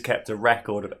kept a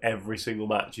record of every single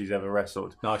match he's ever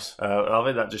wrestled. Nice. And I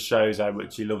think that just shows how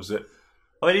much he loves it.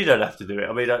 I mean, he don't have to do it.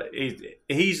 I mean,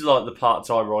 he's like the part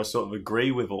timer I sort of agree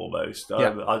with almost.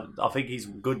 I think he's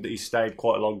good that he stayed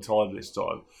quite a long time this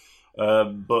time.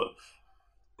 But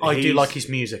I do like his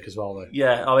music as well, though.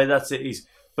 Yeah, I mean that's it.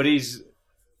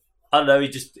 I don't know.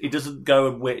 He doesn't go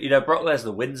and win. You know, Brock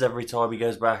Lesnar wins every time he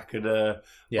goes back, and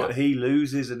but he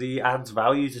loses, and he adds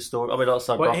value to story. I mean, not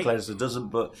saying Brock Lesnar doesn't,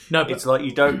 but it's like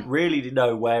you don't really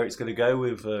know where it's going to go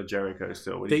with Jericho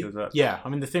still when he does that. Yeah, I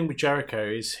mean the thing with Jericho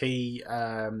is he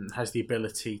has the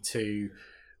ability to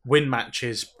win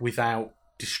matches without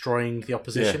destroying the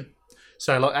opposition. Yeah.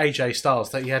 So like AJ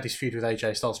Styles, that he had his feud with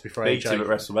AJ Styles before beat him at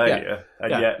WrestleMania,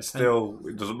 and yet still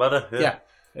it doesn't matter. Yeah.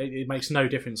 It makes no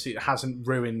difference. It hasn't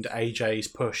ruined AJ's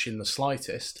push in the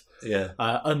slightest. Yeah.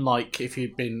 Unlike if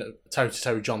he'd been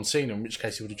toe-to-toe with John Cena, in which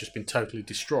case he would have just been totally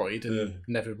destroyed and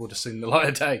never would have seen the light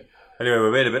of day. Anyway,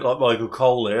 we're being a bit like Michael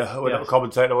Cole here. We're not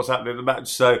commentating on what's happening in the match.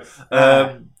 So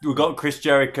we've got Chris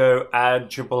Jericho and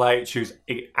Triple H, who's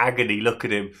in agony. Look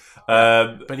at him.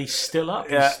 But he's still up.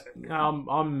 Yeah.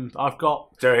 I've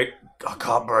got... Derek, I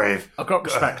can't breathe. I've got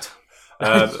respect.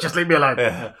 Just leave me alone.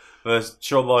 Yeah.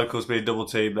 Shawn Michaels being double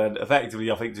teamed, then effectively,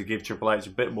 I think to give Triple H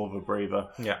a bit more of a breather.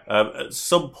 Yeah. At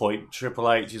some point,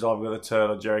 Triple H is either going to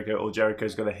turn on Jericho or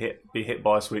Jericho's going to be hit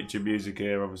by a switch in music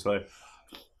here, obviously.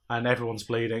 And everyone's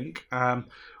bleeding.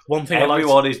 One thing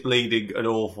everyone is bleeding an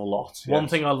awful lot. Yes. One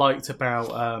thing I liked about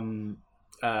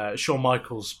Shawn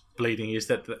Michaels bleeding is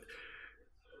that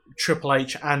Triple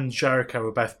H and Jericho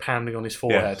were both pounding on his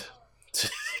forehead to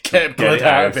get blood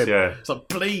out of him. Yeah. It's like,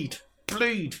 bleed.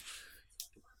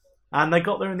 And they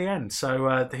got there in the end.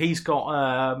 So he's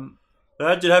got...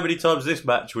 Imagine how many times this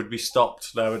match would be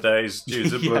stopped nowadays due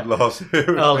to blood loss.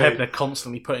 Earl Hebner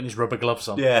constantly putting his rubber gloves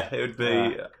on. Yeah, it would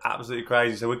be absolutely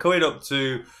crazy. So we're coming up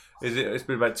to... It's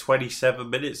been about 27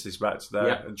 minutes this match now.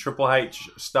 Yeah. And Triple H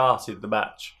started the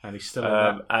match. And he's still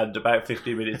and about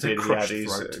 15 minutes in, he had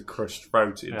his crushed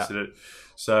throat incident. Yeah.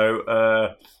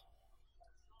 So,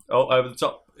 over the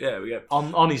top. Yeah, we go.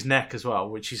 On his neck as well,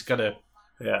 which he's going to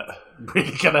Yeah.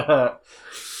 Really gonna hurt.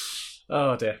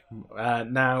 Oh dear.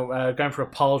 Now going for a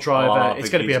pile driver. It's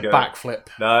going to be a backflip.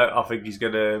 No, I think he's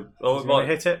going to. Oh, He's going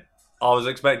to hit it. I was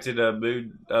expecting a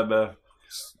moon, a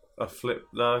flip.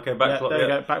 No, okay, backflip. There you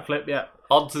go, backflip. Yeah.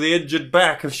 Onto the injured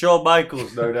back of Shawn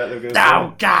Michaels. No doubt they're going to.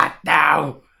 No, God,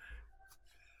 no!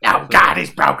 No, God,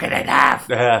 he's broken in half.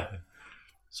 Yeah.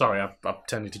 Sorry, I'm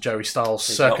turning to Joey Styles,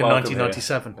 circa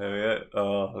 1997. There we go.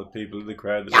 Oh, the people in the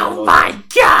crowd. Oh my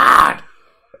God!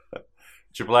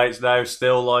 Triple H's now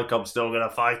still like, I'm still going to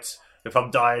fight. If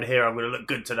I'm dying here, I'm going to look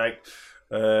good tonight.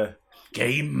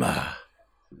 Game.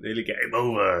 Nearly game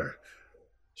over.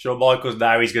 Shawn Michaels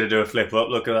now he's going to do a flip up.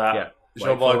 Look at that. Yeah.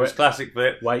 Shawn Michaels classic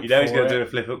flip. Wait you know he's for going to it. do a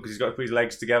flip up because he's got to put his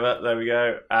legs together. There we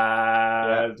go.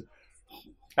 And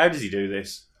how does he do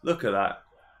this? Look at that.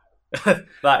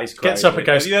 That is crazy. Gets up and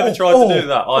goes, Have you ever tried to do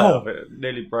that? I have. It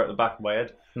nearly broke the back of my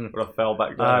head when I fell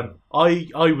back down. I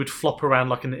would flop around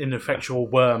like an ineffectual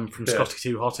worm from Scotty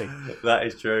 2 Hottie. That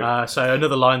is true. So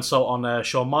another line salt on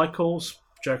Shawn Michaels.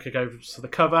 Joker goes to the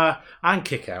cover and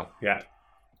kick out. Yeah.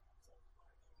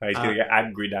 He's going to get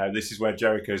angry now. This is where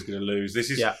Jericho's going to lose.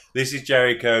 This is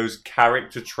Jericho's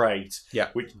character trait,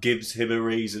 which gives him a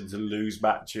reason to lose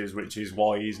matches, which is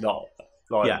why he's not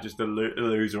just a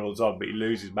loser all the time, but he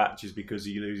loses matches because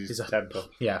he loses his temper.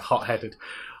 Yeah, hot-headed.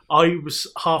 I was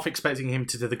half expecting him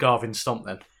to do the Garvin stomp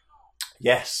then.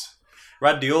 Yes.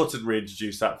 Randy Orton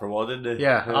reintroduced that for a while, didn't he?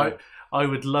 Yeah, I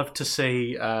would love to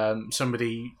see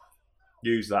somebody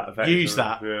use that effectively.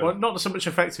 Yeah. Well, not so much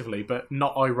effectively, but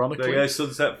not ironically. There you go,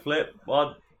 sunset flip.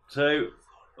 1, 2.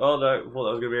 Oh no, I thought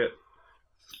that was going to be it.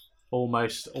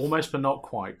 Almost, but not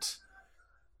quite.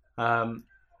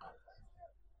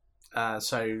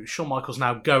 So Shawn Michaels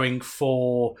now going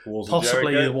for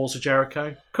possibly the Walls of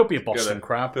Jericho. Could be a Boston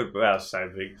Crab. Well,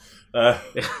 same thing.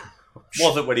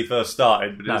 Wasn't when he first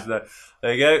started, but it is there.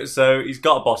 There you go. So he's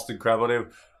got a Boston Crab on him,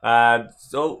 and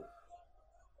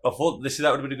I thought that would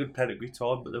have been a good pedigree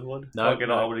time, but never mind. Can't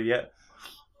get on with it yet.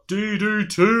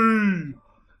 DDT.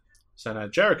 So now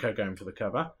Jericho going for the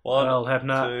cover. Earl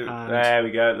Hebner. There we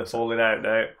go. They're falling out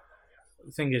now.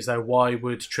 The thing is, though, why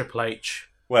would Triple H?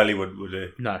 Well, he wouldn't, would he?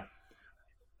 No.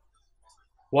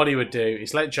 What he would do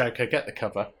is let Jericho get the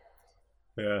cover.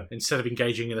 Yeah. Instead of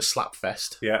engaging in a slap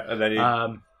fest. Yeah, and then he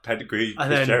pedigree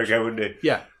Jericho, wouldn't he?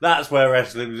 Yeah. That's where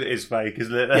wrestling is fake,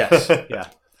 isn't it? Yes. Yeah.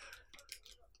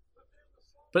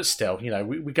 But still,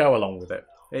 we go along with it.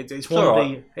 It's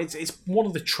one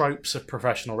of the tropes of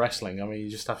professional wrestling. I mean, you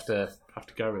just have to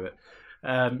go with it.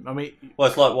 Well,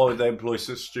 it's like, why would they employ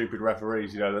such stupid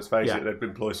referees? Let's face it, they'd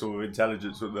employ someone with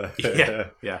intelligence, wouldn't they?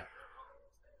 Yeah.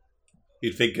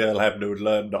 You'd think Earl Hebner would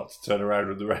learn not to turn around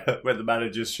when the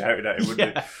manager's shouting at him,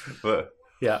 wouldn't he? But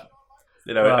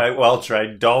a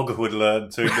well-trained dog would learn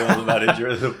to ignore the manager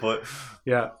at some point.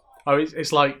 Yeah. Oh,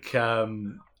 it's like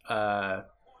the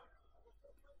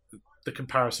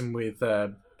comparison with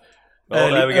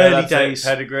early days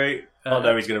pedigree.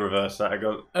 No, he's going to reverse that.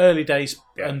 Early days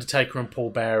Undertaker and Paul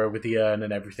Bearer with the urn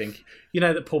and everything. You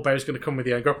know that Paul Bearer's going to come with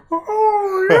the urn and go,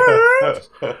 oh, yes!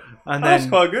 And that's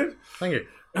quite good. Thank you.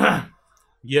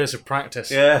 Years of practice.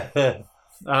 Yeah.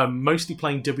 Mostly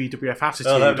playing WWF Attitude.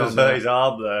 That just hurt his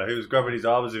arm there. He was grabbing his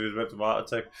arm as if he was about to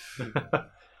heart attack.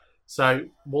 So,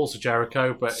 Walls of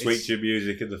Jericho, but Sweet Chin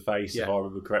Music in the face, if I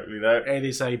remember correctly, though. It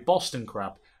is a Boston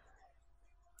Crab.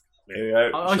 There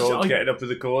you go. Sean's getting up in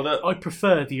the corner. I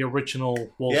prefer the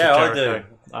original Walls of Jericho.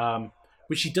 I do.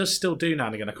 Which he does still do now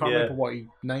and again. I can't remember what he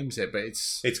names it, but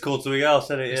it's called something else,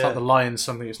 isn't it? It's like the Lion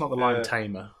something. It's not the Lion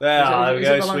Tamer. There we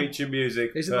go. Sweet Chin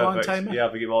Music. Is it the Lion Tamer? Yeah, I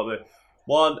think it might be.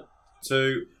 1,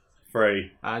 2,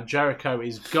 3. And Jericho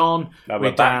is gone. Now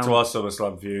we're back to our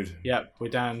SummerSlam feud. Yep, we're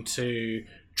down to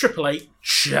Triple H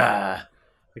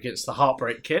against the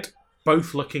Heartbreak Kid.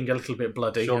 Both looking a little bit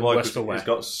bloody. Shawn Michaels, he's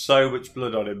got so much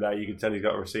blood on him now. You can tell he's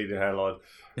got a receding hairline.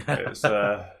 It's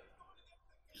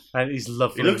and he's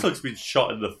lovely. He looks like he's been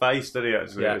shot in the face, doesn't he?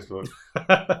 Actually, this one.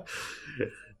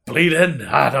 Bleeding?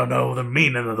 I don't know the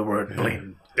meaning of the word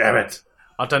bleeding. Damn it!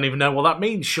 I don't even know what that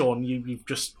means, Sean. You've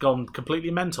just gone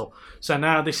completely mental. So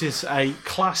now this is a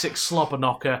classic slobber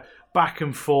knocker, back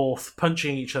and forth,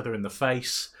 punching each other in the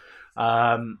face.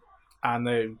 And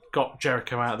they've got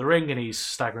Jericho out of the ring and he's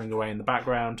staggering away in the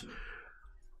background.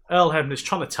 Earl Hebner's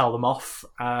trying to tell them off.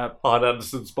 Arn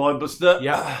Anderson spinebuster.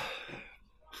 Yeah.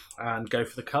 And go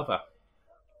for the cover.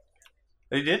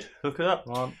 He did. Look at that.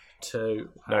 1, 2.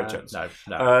 No chance.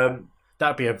 No.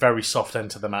 That'd be a very soft end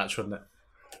to the match, wouldn't it?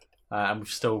 And we've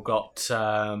still got...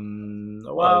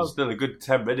 it's still a good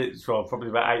 10 minutes. Well, probably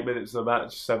about 8 minutes of the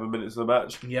match, 7 minutes of the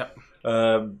match. Yep.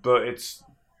 But it's...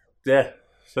 Yeah.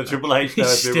 So Triple H now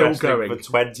has He's been still wrestling going. for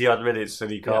 20 odd minutes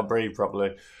and he can't breathe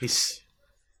properly.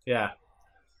 Yeah.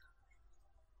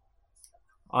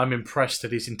 I'm impressed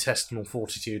at his intestinal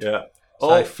fortitude. Yeah.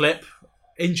 So Flip,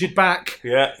 injured back.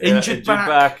 Injured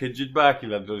back. He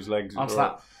landed on his legs. Onto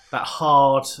that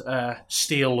hard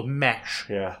steel mesh.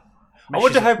 Yeah. Mesh I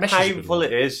wonder is- how mesh is a good painful one.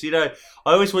 it is. You know,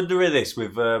 I always wonder with this,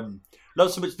 with not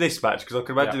so much this match, because I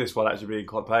can imagine this one actually being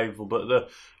quite painful, but when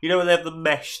they have the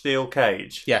mesh steel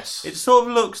cage, Yes. it sort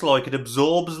of looks like it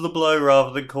absorbs the blow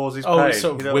rather than causes pain. it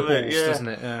sort of you know what I wibbles, mean? Yeah. doesn't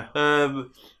it? Yeah.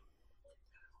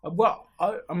 Well,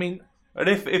 I mean, And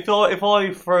if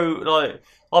I throw, like,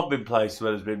 I've been places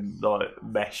where there's been like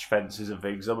mesh fences and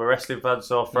things. I'm a wrestling fan,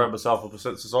 so I throw myself up against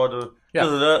the side of. Yeah.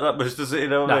 Doesn't hurt that much, does it? You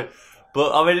know what I No. mean?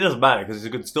 But I mean, it doesn't matter because it's a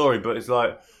good story. But it's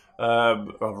like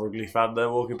rather ugly fan there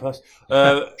walking past.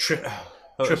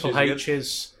 Triple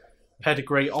H's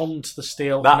pedigree onto the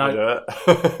steel. That would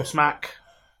hurt. Smack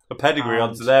A pedigree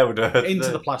And onto there would hurt. into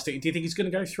the plastic. Do you think he's going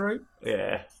to go through?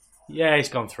 Yeah. Yeah, he's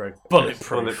gone through. Bulletproof.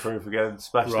 Bulletproof again.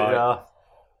 Smashed Right. it in half.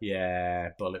 Yeah,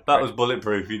 bulletproof. That was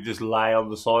bulletproof. You just lay on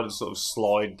the side and sort of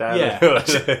slide down. Yeah.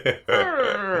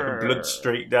 Blood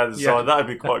streak down the side. That'd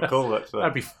be quite cool, actually.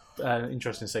 That'd be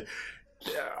interesting to see.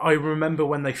 I remember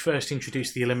when they first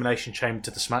introduced the Elimination Chamber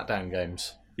to the SmackDown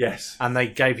games, Yes. and they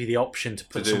gave you the option to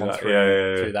put do someone that.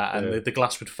 through that, and yeah. the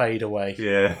glass would fade away.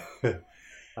 Yeah.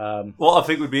 What I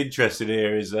think would be interesting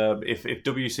here is if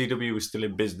WCW was still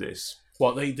in business,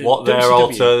 What their WCW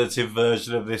alternative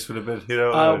version of this would have been. You know,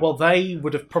 what I mean? well, they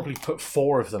would have probably put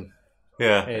 4 of them.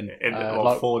 yeah, in,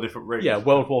 like 4 different rings. Yeah,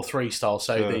 World War III style.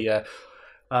 So the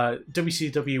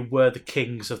WCW were the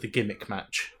kings of the gimmick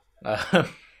match.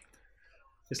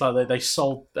 It's like they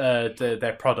sold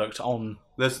their product on.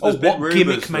 There's what been rumours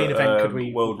gimmick main that, event could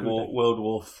we? World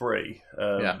War Three,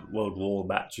 Yeah. World War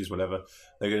matches, whatever.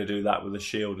 They're going to do that with the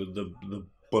Shield and the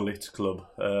Bullet Club,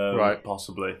 Right.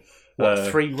 Possibly. What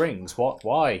 3 rings? What?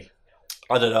 Why?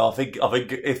 I don't know. I think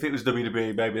if it was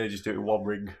WWE, maybe they just do it in 1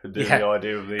 ring and do the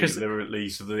idea of the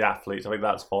release of the athletes. I think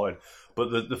that's fine.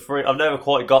 But the free, I've never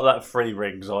quite got that 3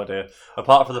 rings idea.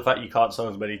 Apart from the fact you can't sell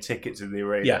as many tickets in the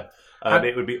arena. Yeah. And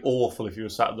it would be awful if you were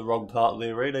sat in the wrong part of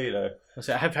the arena, you know.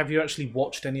 So have you actually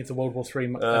watched any of the World War III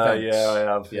events? Yeah, I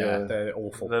have. Yeah, they're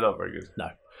awful. They're not very good.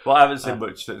 No. But I haven't seen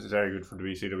much that's very good from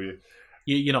WCW.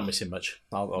 You're not missing much.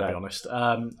 I'll be honest.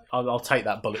 I'll take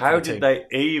that bullet. How did they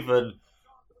even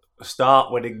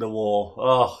start winning the war?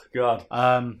 Oh, God.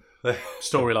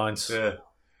 Storylines Yeah.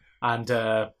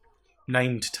 and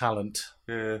named talent.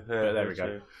 Yeah, There we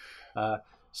go.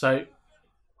 So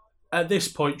at this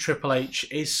point, Triple H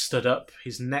is stood up.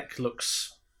 His neck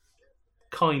looks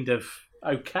kind of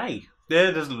okay. Yeah,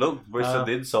 it doesn't look worse on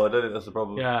the inside, does it? That's the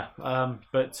problem. Yeah,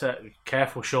 but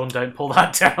careful, Sean, don't pull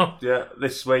that down. Yeah,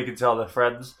 this is where you can tell they're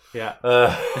friends. Yeah.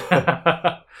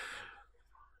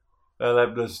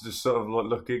 And then just sort of like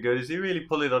looking good. Is he really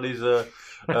pulling on his...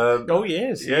 Oh, he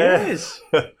is. Yeah. He is.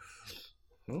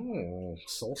 Oh,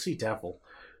 saucy devil.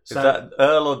 Is that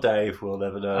Earl or Dave? We'll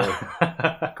never know.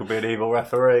 Could be an evil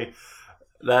referee.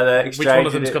 Then Which one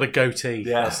of them's got a goatee?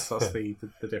 Yes. That's the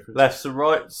difference. Lefts and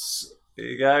rights. Here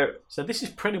you go. So this is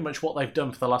pretty much what they've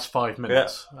done for the last 5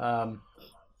 minutes.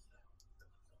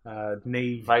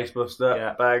 Knee. Facebuster,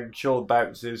 Yeah. bang, Shawn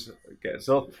bounces, gets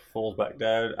up, falls back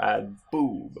down, and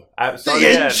boom. Outside The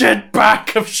end. injured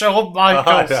back of Shawn I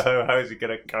Michaels. know, how is he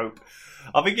going to cope?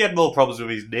 I think he had more problems with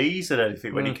his knees than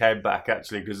anything when he came back,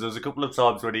 actually, because there was a couple of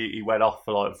times when he went off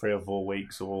for like 3 or 4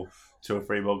 weeks or 2 or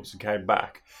 3 months and came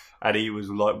back, and he was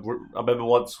like, I remember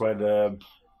once when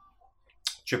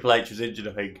Triple H was injured,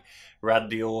 I think,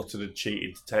 Randy Orton had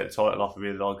cheated to take the title off of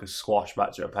him in like a squash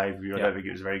match at a pay-per-view. I don't think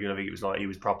it was very good. I think it was like he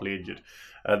was properly injured.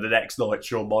 The next night,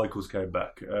 Shawn Michaels came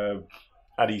back,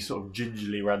 and he sort of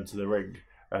gingerly ran to the ring,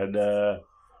 and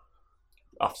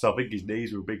after I think his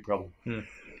knees were a big problem.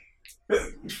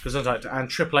 And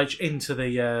Triple H into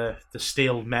the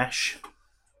steel mesh.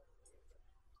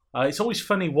 It's always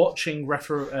funny watching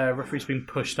referees being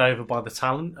pushed over by the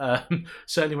talent.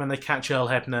 Certainly when they catch Earl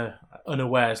Hebner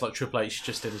unawares, like Triple H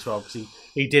just did as well, because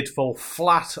he did fall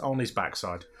flat on his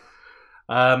backside.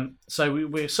 So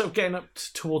we're sort of getting up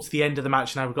towards the end of the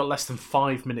match now. We've got less than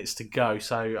 5 minutes to go,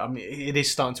 so I mean it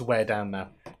is starting to wear down now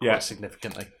quite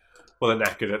significantly. Well, they're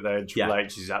knackered at there. Triple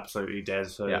H is absolutely dead.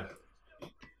 So Yeah.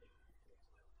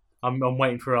 I'm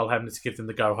waiting for Earl Hebner to give them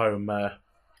the go home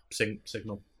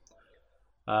signal.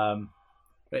 But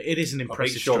it is an I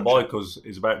impressive think Shawn structure. Michaels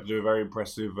is about to do a very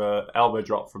impressive elbow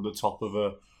drop from the top of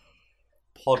a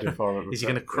pod. If I remember, Is he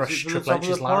going to crush from the Triple top of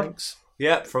H's the pod? larynx?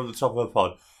 Yeah, from the top of a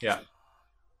pod. Yeah.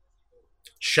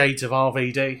 Shades of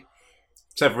RVD.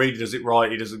 Except for he does it right,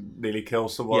 he doesn't nearly kill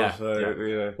someone. Yeah, so, yeah.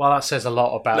 you know. Well, that says a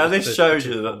lot about. Now this shows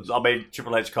you that, I mean,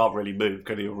 Triple H can't really move,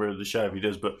 can he? He'll ruin the show if he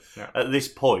does. But at this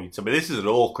point, I mean, this is an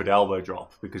awkward elbow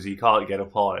drop because he can't get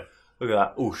up high. Look at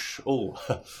that, oosh, oh.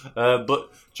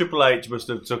 But Triple H must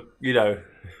have took, you know,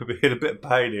 been a bit of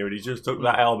pain here, and he just took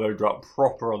that elbow drop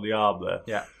proper on the arm there.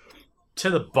 Yeah, to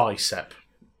the bicep.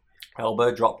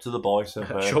 Elbow drop to the bicep.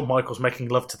 Shawn Michaels making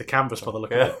love to the canvas by the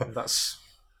look of it. That's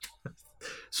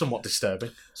somewhat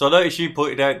disturbing. So I noticed you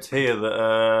pointed out here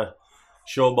that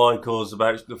Shawn Michaels,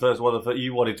 about the first one that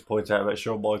you wanted to point out about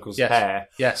Shawn Michaels' hair.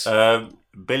 Yes.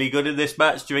 Billy Gunn in this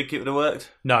match, do you think it would have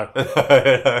worked? No.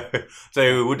 So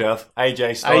it would have.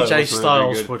 AJ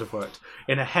Styles would have worked.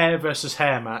 In a hair versus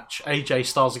hair match, AJ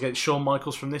Styles against Shawn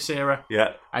Michaels from this era,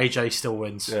 yeah, AJ still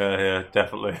wins. Yeah,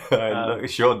 definitely.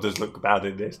 Shawn does look bad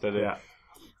in this, doesn't he? Yeah.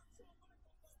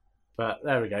 But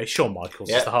there we go. Shawn Michaels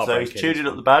is the so heartbreak. he's tuning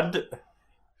up the band.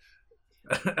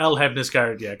 Earl Hebner's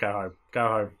going, go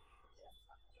home.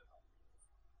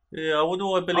 Yeah, I wonder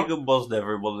why Billy Gunn was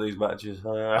never in one of these matches.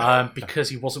 Because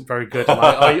he wasn't very good, and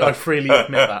I freely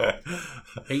admit that.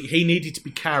 He needed to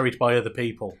be carried by other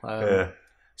people.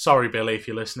 Sorry, Billy, if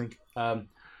you're listening. But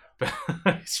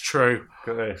it's true.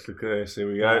 Look at this. Here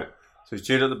we go. Yeah. So he's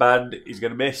tuning up the band. He's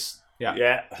going to miss.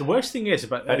 Yeah. The worst thing is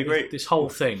about this whole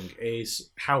thing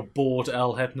is how bored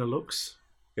Earl Hebner looks.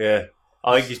 Yeah.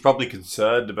 I think he's probably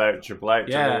concerned about Triple H.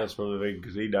 Yeah. I think that's probably the thing,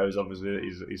 because he knows, obviously,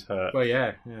 that he's hurt. Well,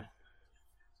 yeah.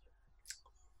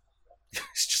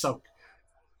 It's just so...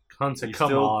 Hunter, come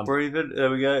still on. Breathing.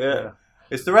 There we go, yeah.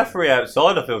 It's the referee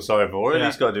outside I feel sorry for. All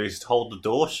he's got to do is hold the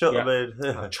door shut. Yeah. I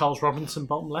mean, Charles Robinson,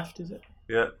 bottom left, is it?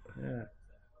 Yeah.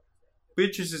 Be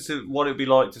interested to what it'd be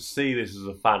like to see this as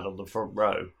a fan on the front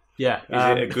row. Yeah.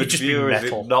 Is it a good view or is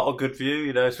it not a good view?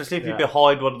 You know, especially if you're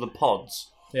behind one of the pods.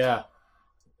 Yeah.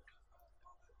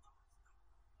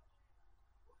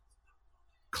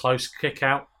 Close kick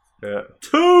out. Yeah.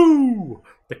 2!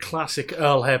 The classic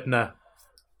Earl Hebner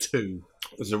 2.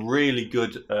 There's a really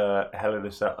good Hell in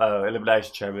a Cell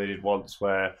Elimination Chamber they did once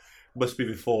where it must be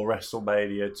before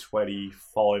WrestleMania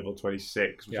 25 or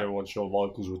 26, whichever one Shawn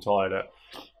Michaels retired at.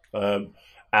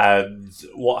 And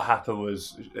what happened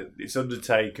was it's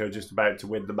Undertaker just about to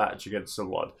win the match against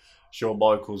someone. Shawn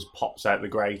Michaels pops out the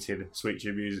grating,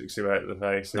 switching music straight out the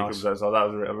face. Nice. I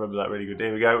remember that really good.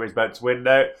 Here we go. He's about to win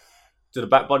now. To the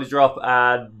back body drop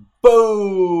and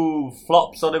boom!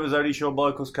 Flops on him as only Shawn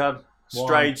Michaels can.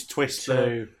 Strange twist.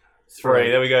 2,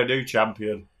 3. There we go. New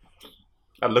champion.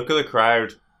 And look at the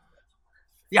crowd.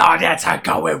 Yeah, that's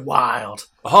going wild.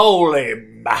 Holy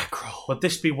mackerel! Would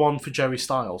this be one for Joey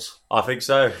Styles? I think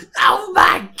so. Oh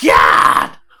my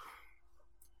god!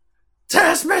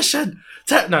 Transmission.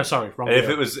 No, sorry, wrong. And if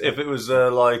it was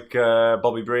like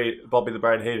Bobby the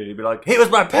Brain Heenan, he'd be like, "He was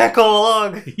my pick all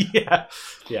along." yeah.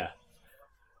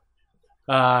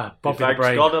 Bobby the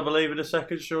Brain. God, I believe in a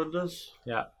second. Shawn does.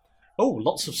 Yeah. Oh,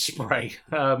 lots of spray.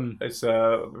 It's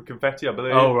confetti, I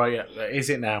believe. Oh right, yeah. Is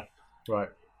it now? Right.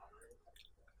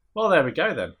 Well, there we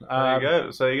go then. There you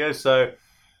go. So So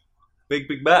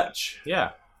big match.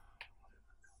 Yeah.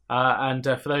 And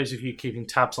for those of you keeping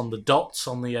tabs on the dots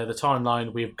on the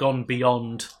timeline, we have gone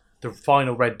beyond the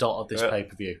final red dot of this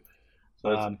pay-per-view.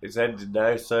 So it's ended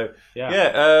now. So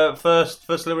first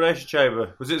Elimination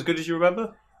Chamber. Was it as good as you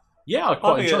remember? Yeah, I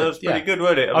quite enjoyed it. It was pretty good,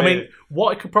 wasn't it? I mean,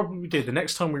 what I could probably do, the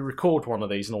next time we record one of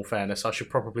these, in all fairness, I should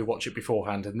probably watch it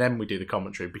beforehand and then we do the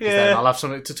commentary, because then I'll have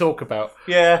something to talk about.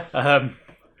 Yeah.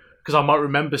 Because I might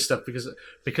remember stuff,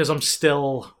 because I'm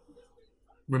still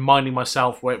reminding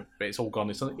myself where it's all gone.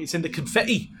 It's in the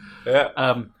confetti. Yeah.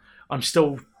 I'm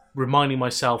still reminding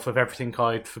myself of everything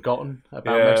I'd forgotten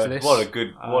about most of this. What a good.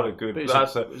 It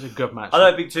was a good match. I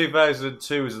don't think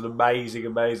 2002 was an amazing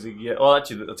year. Well,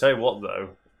 actually, I'll tell you what though.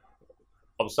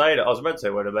 I'm saying it. I was meant to say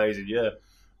what an amazing year.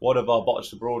 One of our botched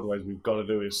the Broadways we've got to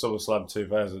do is SummerSlam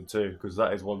 2002, because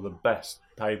that is one of the best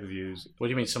pay-per-views. What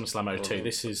do you mean SummerSlam 02?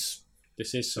 This is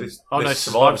some. This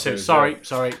Survivor Series.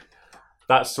 Sorry.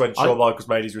 That's when Shawn Michaels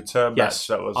made his return match.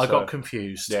 That was. I got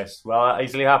confused. Yes. Well, that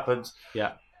easily happens.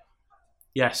 Yeah.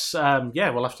 Yes.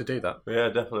 We'll have to do that. Yeah,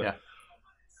 definitely. Yeah.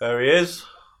 There he is.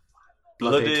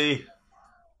 Bloody.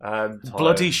 And tired.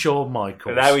 Bloody Shawn Michaels.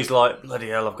 And now he's like, bloody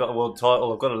hell, I've got a world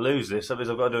title, I've got to lose this, that means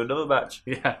I've got to do another match.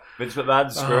 Yeah. Vince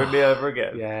McMahon screwing me over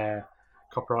again. Yeah.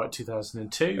 Copyright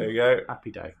 2002. There you go.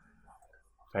 Happy day.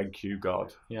 Thank you,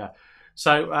 God. Yeah.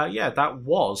 So, that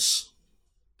was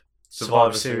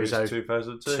Survivor Series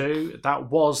 2002.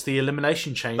 That was the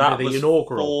Elimination Chamber, the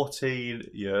inaugural. 14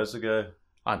 years ago.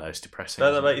 I know, it's depressing.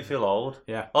 Don't that make you feel old?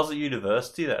 Yeah. I was at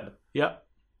university then. Yeah.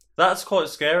 That's quite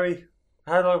scary.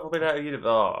 How long have I been out of university?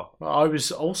 Oh, Well, I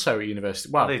was also at university.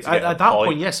 Well, I need to at get a that pipe.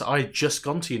 point, yes, I had just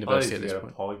gone to I university need at to this get a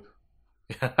point.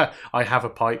 pipe. I have a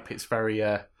pipe. It's very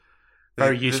Does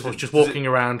useful. it- Just does walking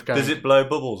around going. Does it blow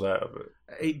bubbles out of it?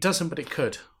 It doesn't, but it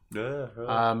could. Yeah.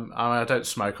 I don't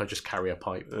smoke. I just carry a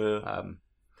pipe. Yeah.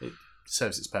 It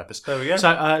serves its purpose. There we go.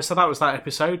 So that was that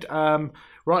episode.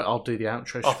 Right, I'll do the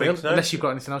outro. I think so. Unless you've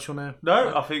got anything else you want to.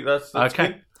 No, I think that's Okay.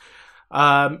 good.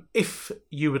 If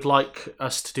you would like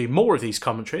us to do more of these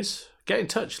commentaries, get in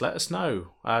touch. Let us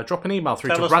know. Drop an email through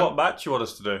Tell to us what match you want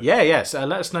us to do. Yeah, yes.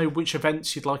 Let us know which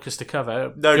events you'd like us to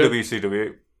cover. No Good-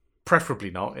 WCW. Preferably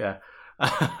not. Yeah.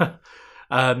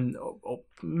 Or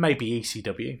maybe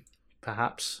ECW,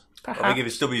 perhaps. I think if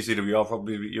it's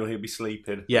WCW, you'll hear me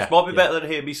sleeping. Yeah, It might be yeah. better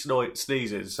than hear me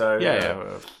sneezing. So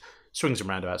Yeah. Swings and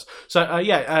roundabouts. So,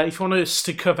 if you want us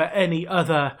to cover any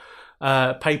other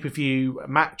pay-per-view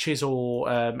matches or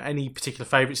any particular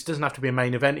favourites, it doesn't have to be a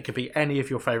main event. It could be any of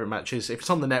your favourite matches. If it's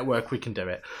on the network, we can do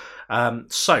it.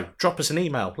 So, drop us an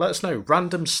email. Let us know.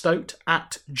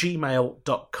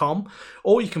 randomstote@gmail.com.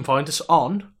 Or you can find us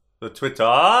on The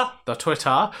Twitter. the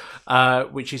Twitter,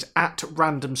 which is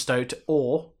 @randomstote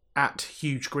or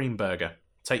 @hugegreenburger.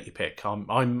 Take your pick.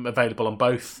 I'm available on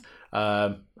both.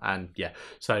 And yeah,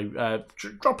 so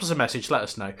drop us a message, let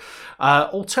us know.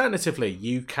 Alternatively,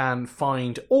 you can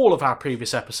find all of our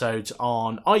previous episodes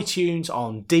on iTunes,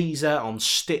 on Deezer, on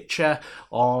Stitcher,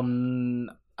 on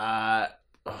where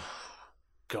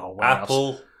Apple.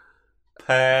 else?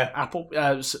 Pear. Apple,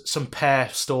 some Pear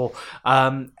store,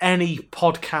 any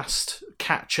podcast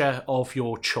catcher of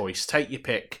your choice. Take your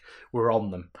pick. We're on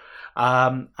them,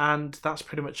 and that's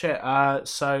pretty much it.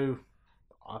 So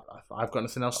I've got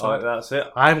nothing else to All right, add. that's it.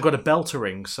 I haven't got a bell to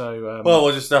ring, so Well,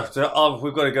 we'll just have to.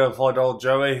 We've got to go and find old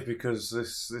Joey because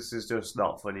this is just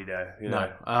not funny now. You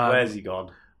know, No, where's he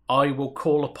gone? I will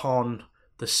call upon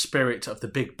the spirit of the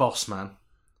big boss man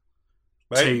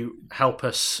Mate, to help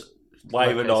us.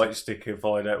 wave a locate- nightstick and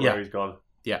find out Yeah. where he's gone.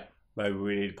 Yeah, Maybe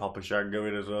we need Papa Shango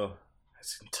in as well.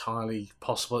 it's entirely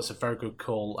possible. It's a very good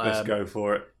call. Let's go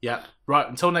for it. Yeah. Right.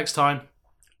 Until next time.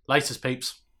 Laters,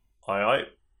 peeps. Aye, aye.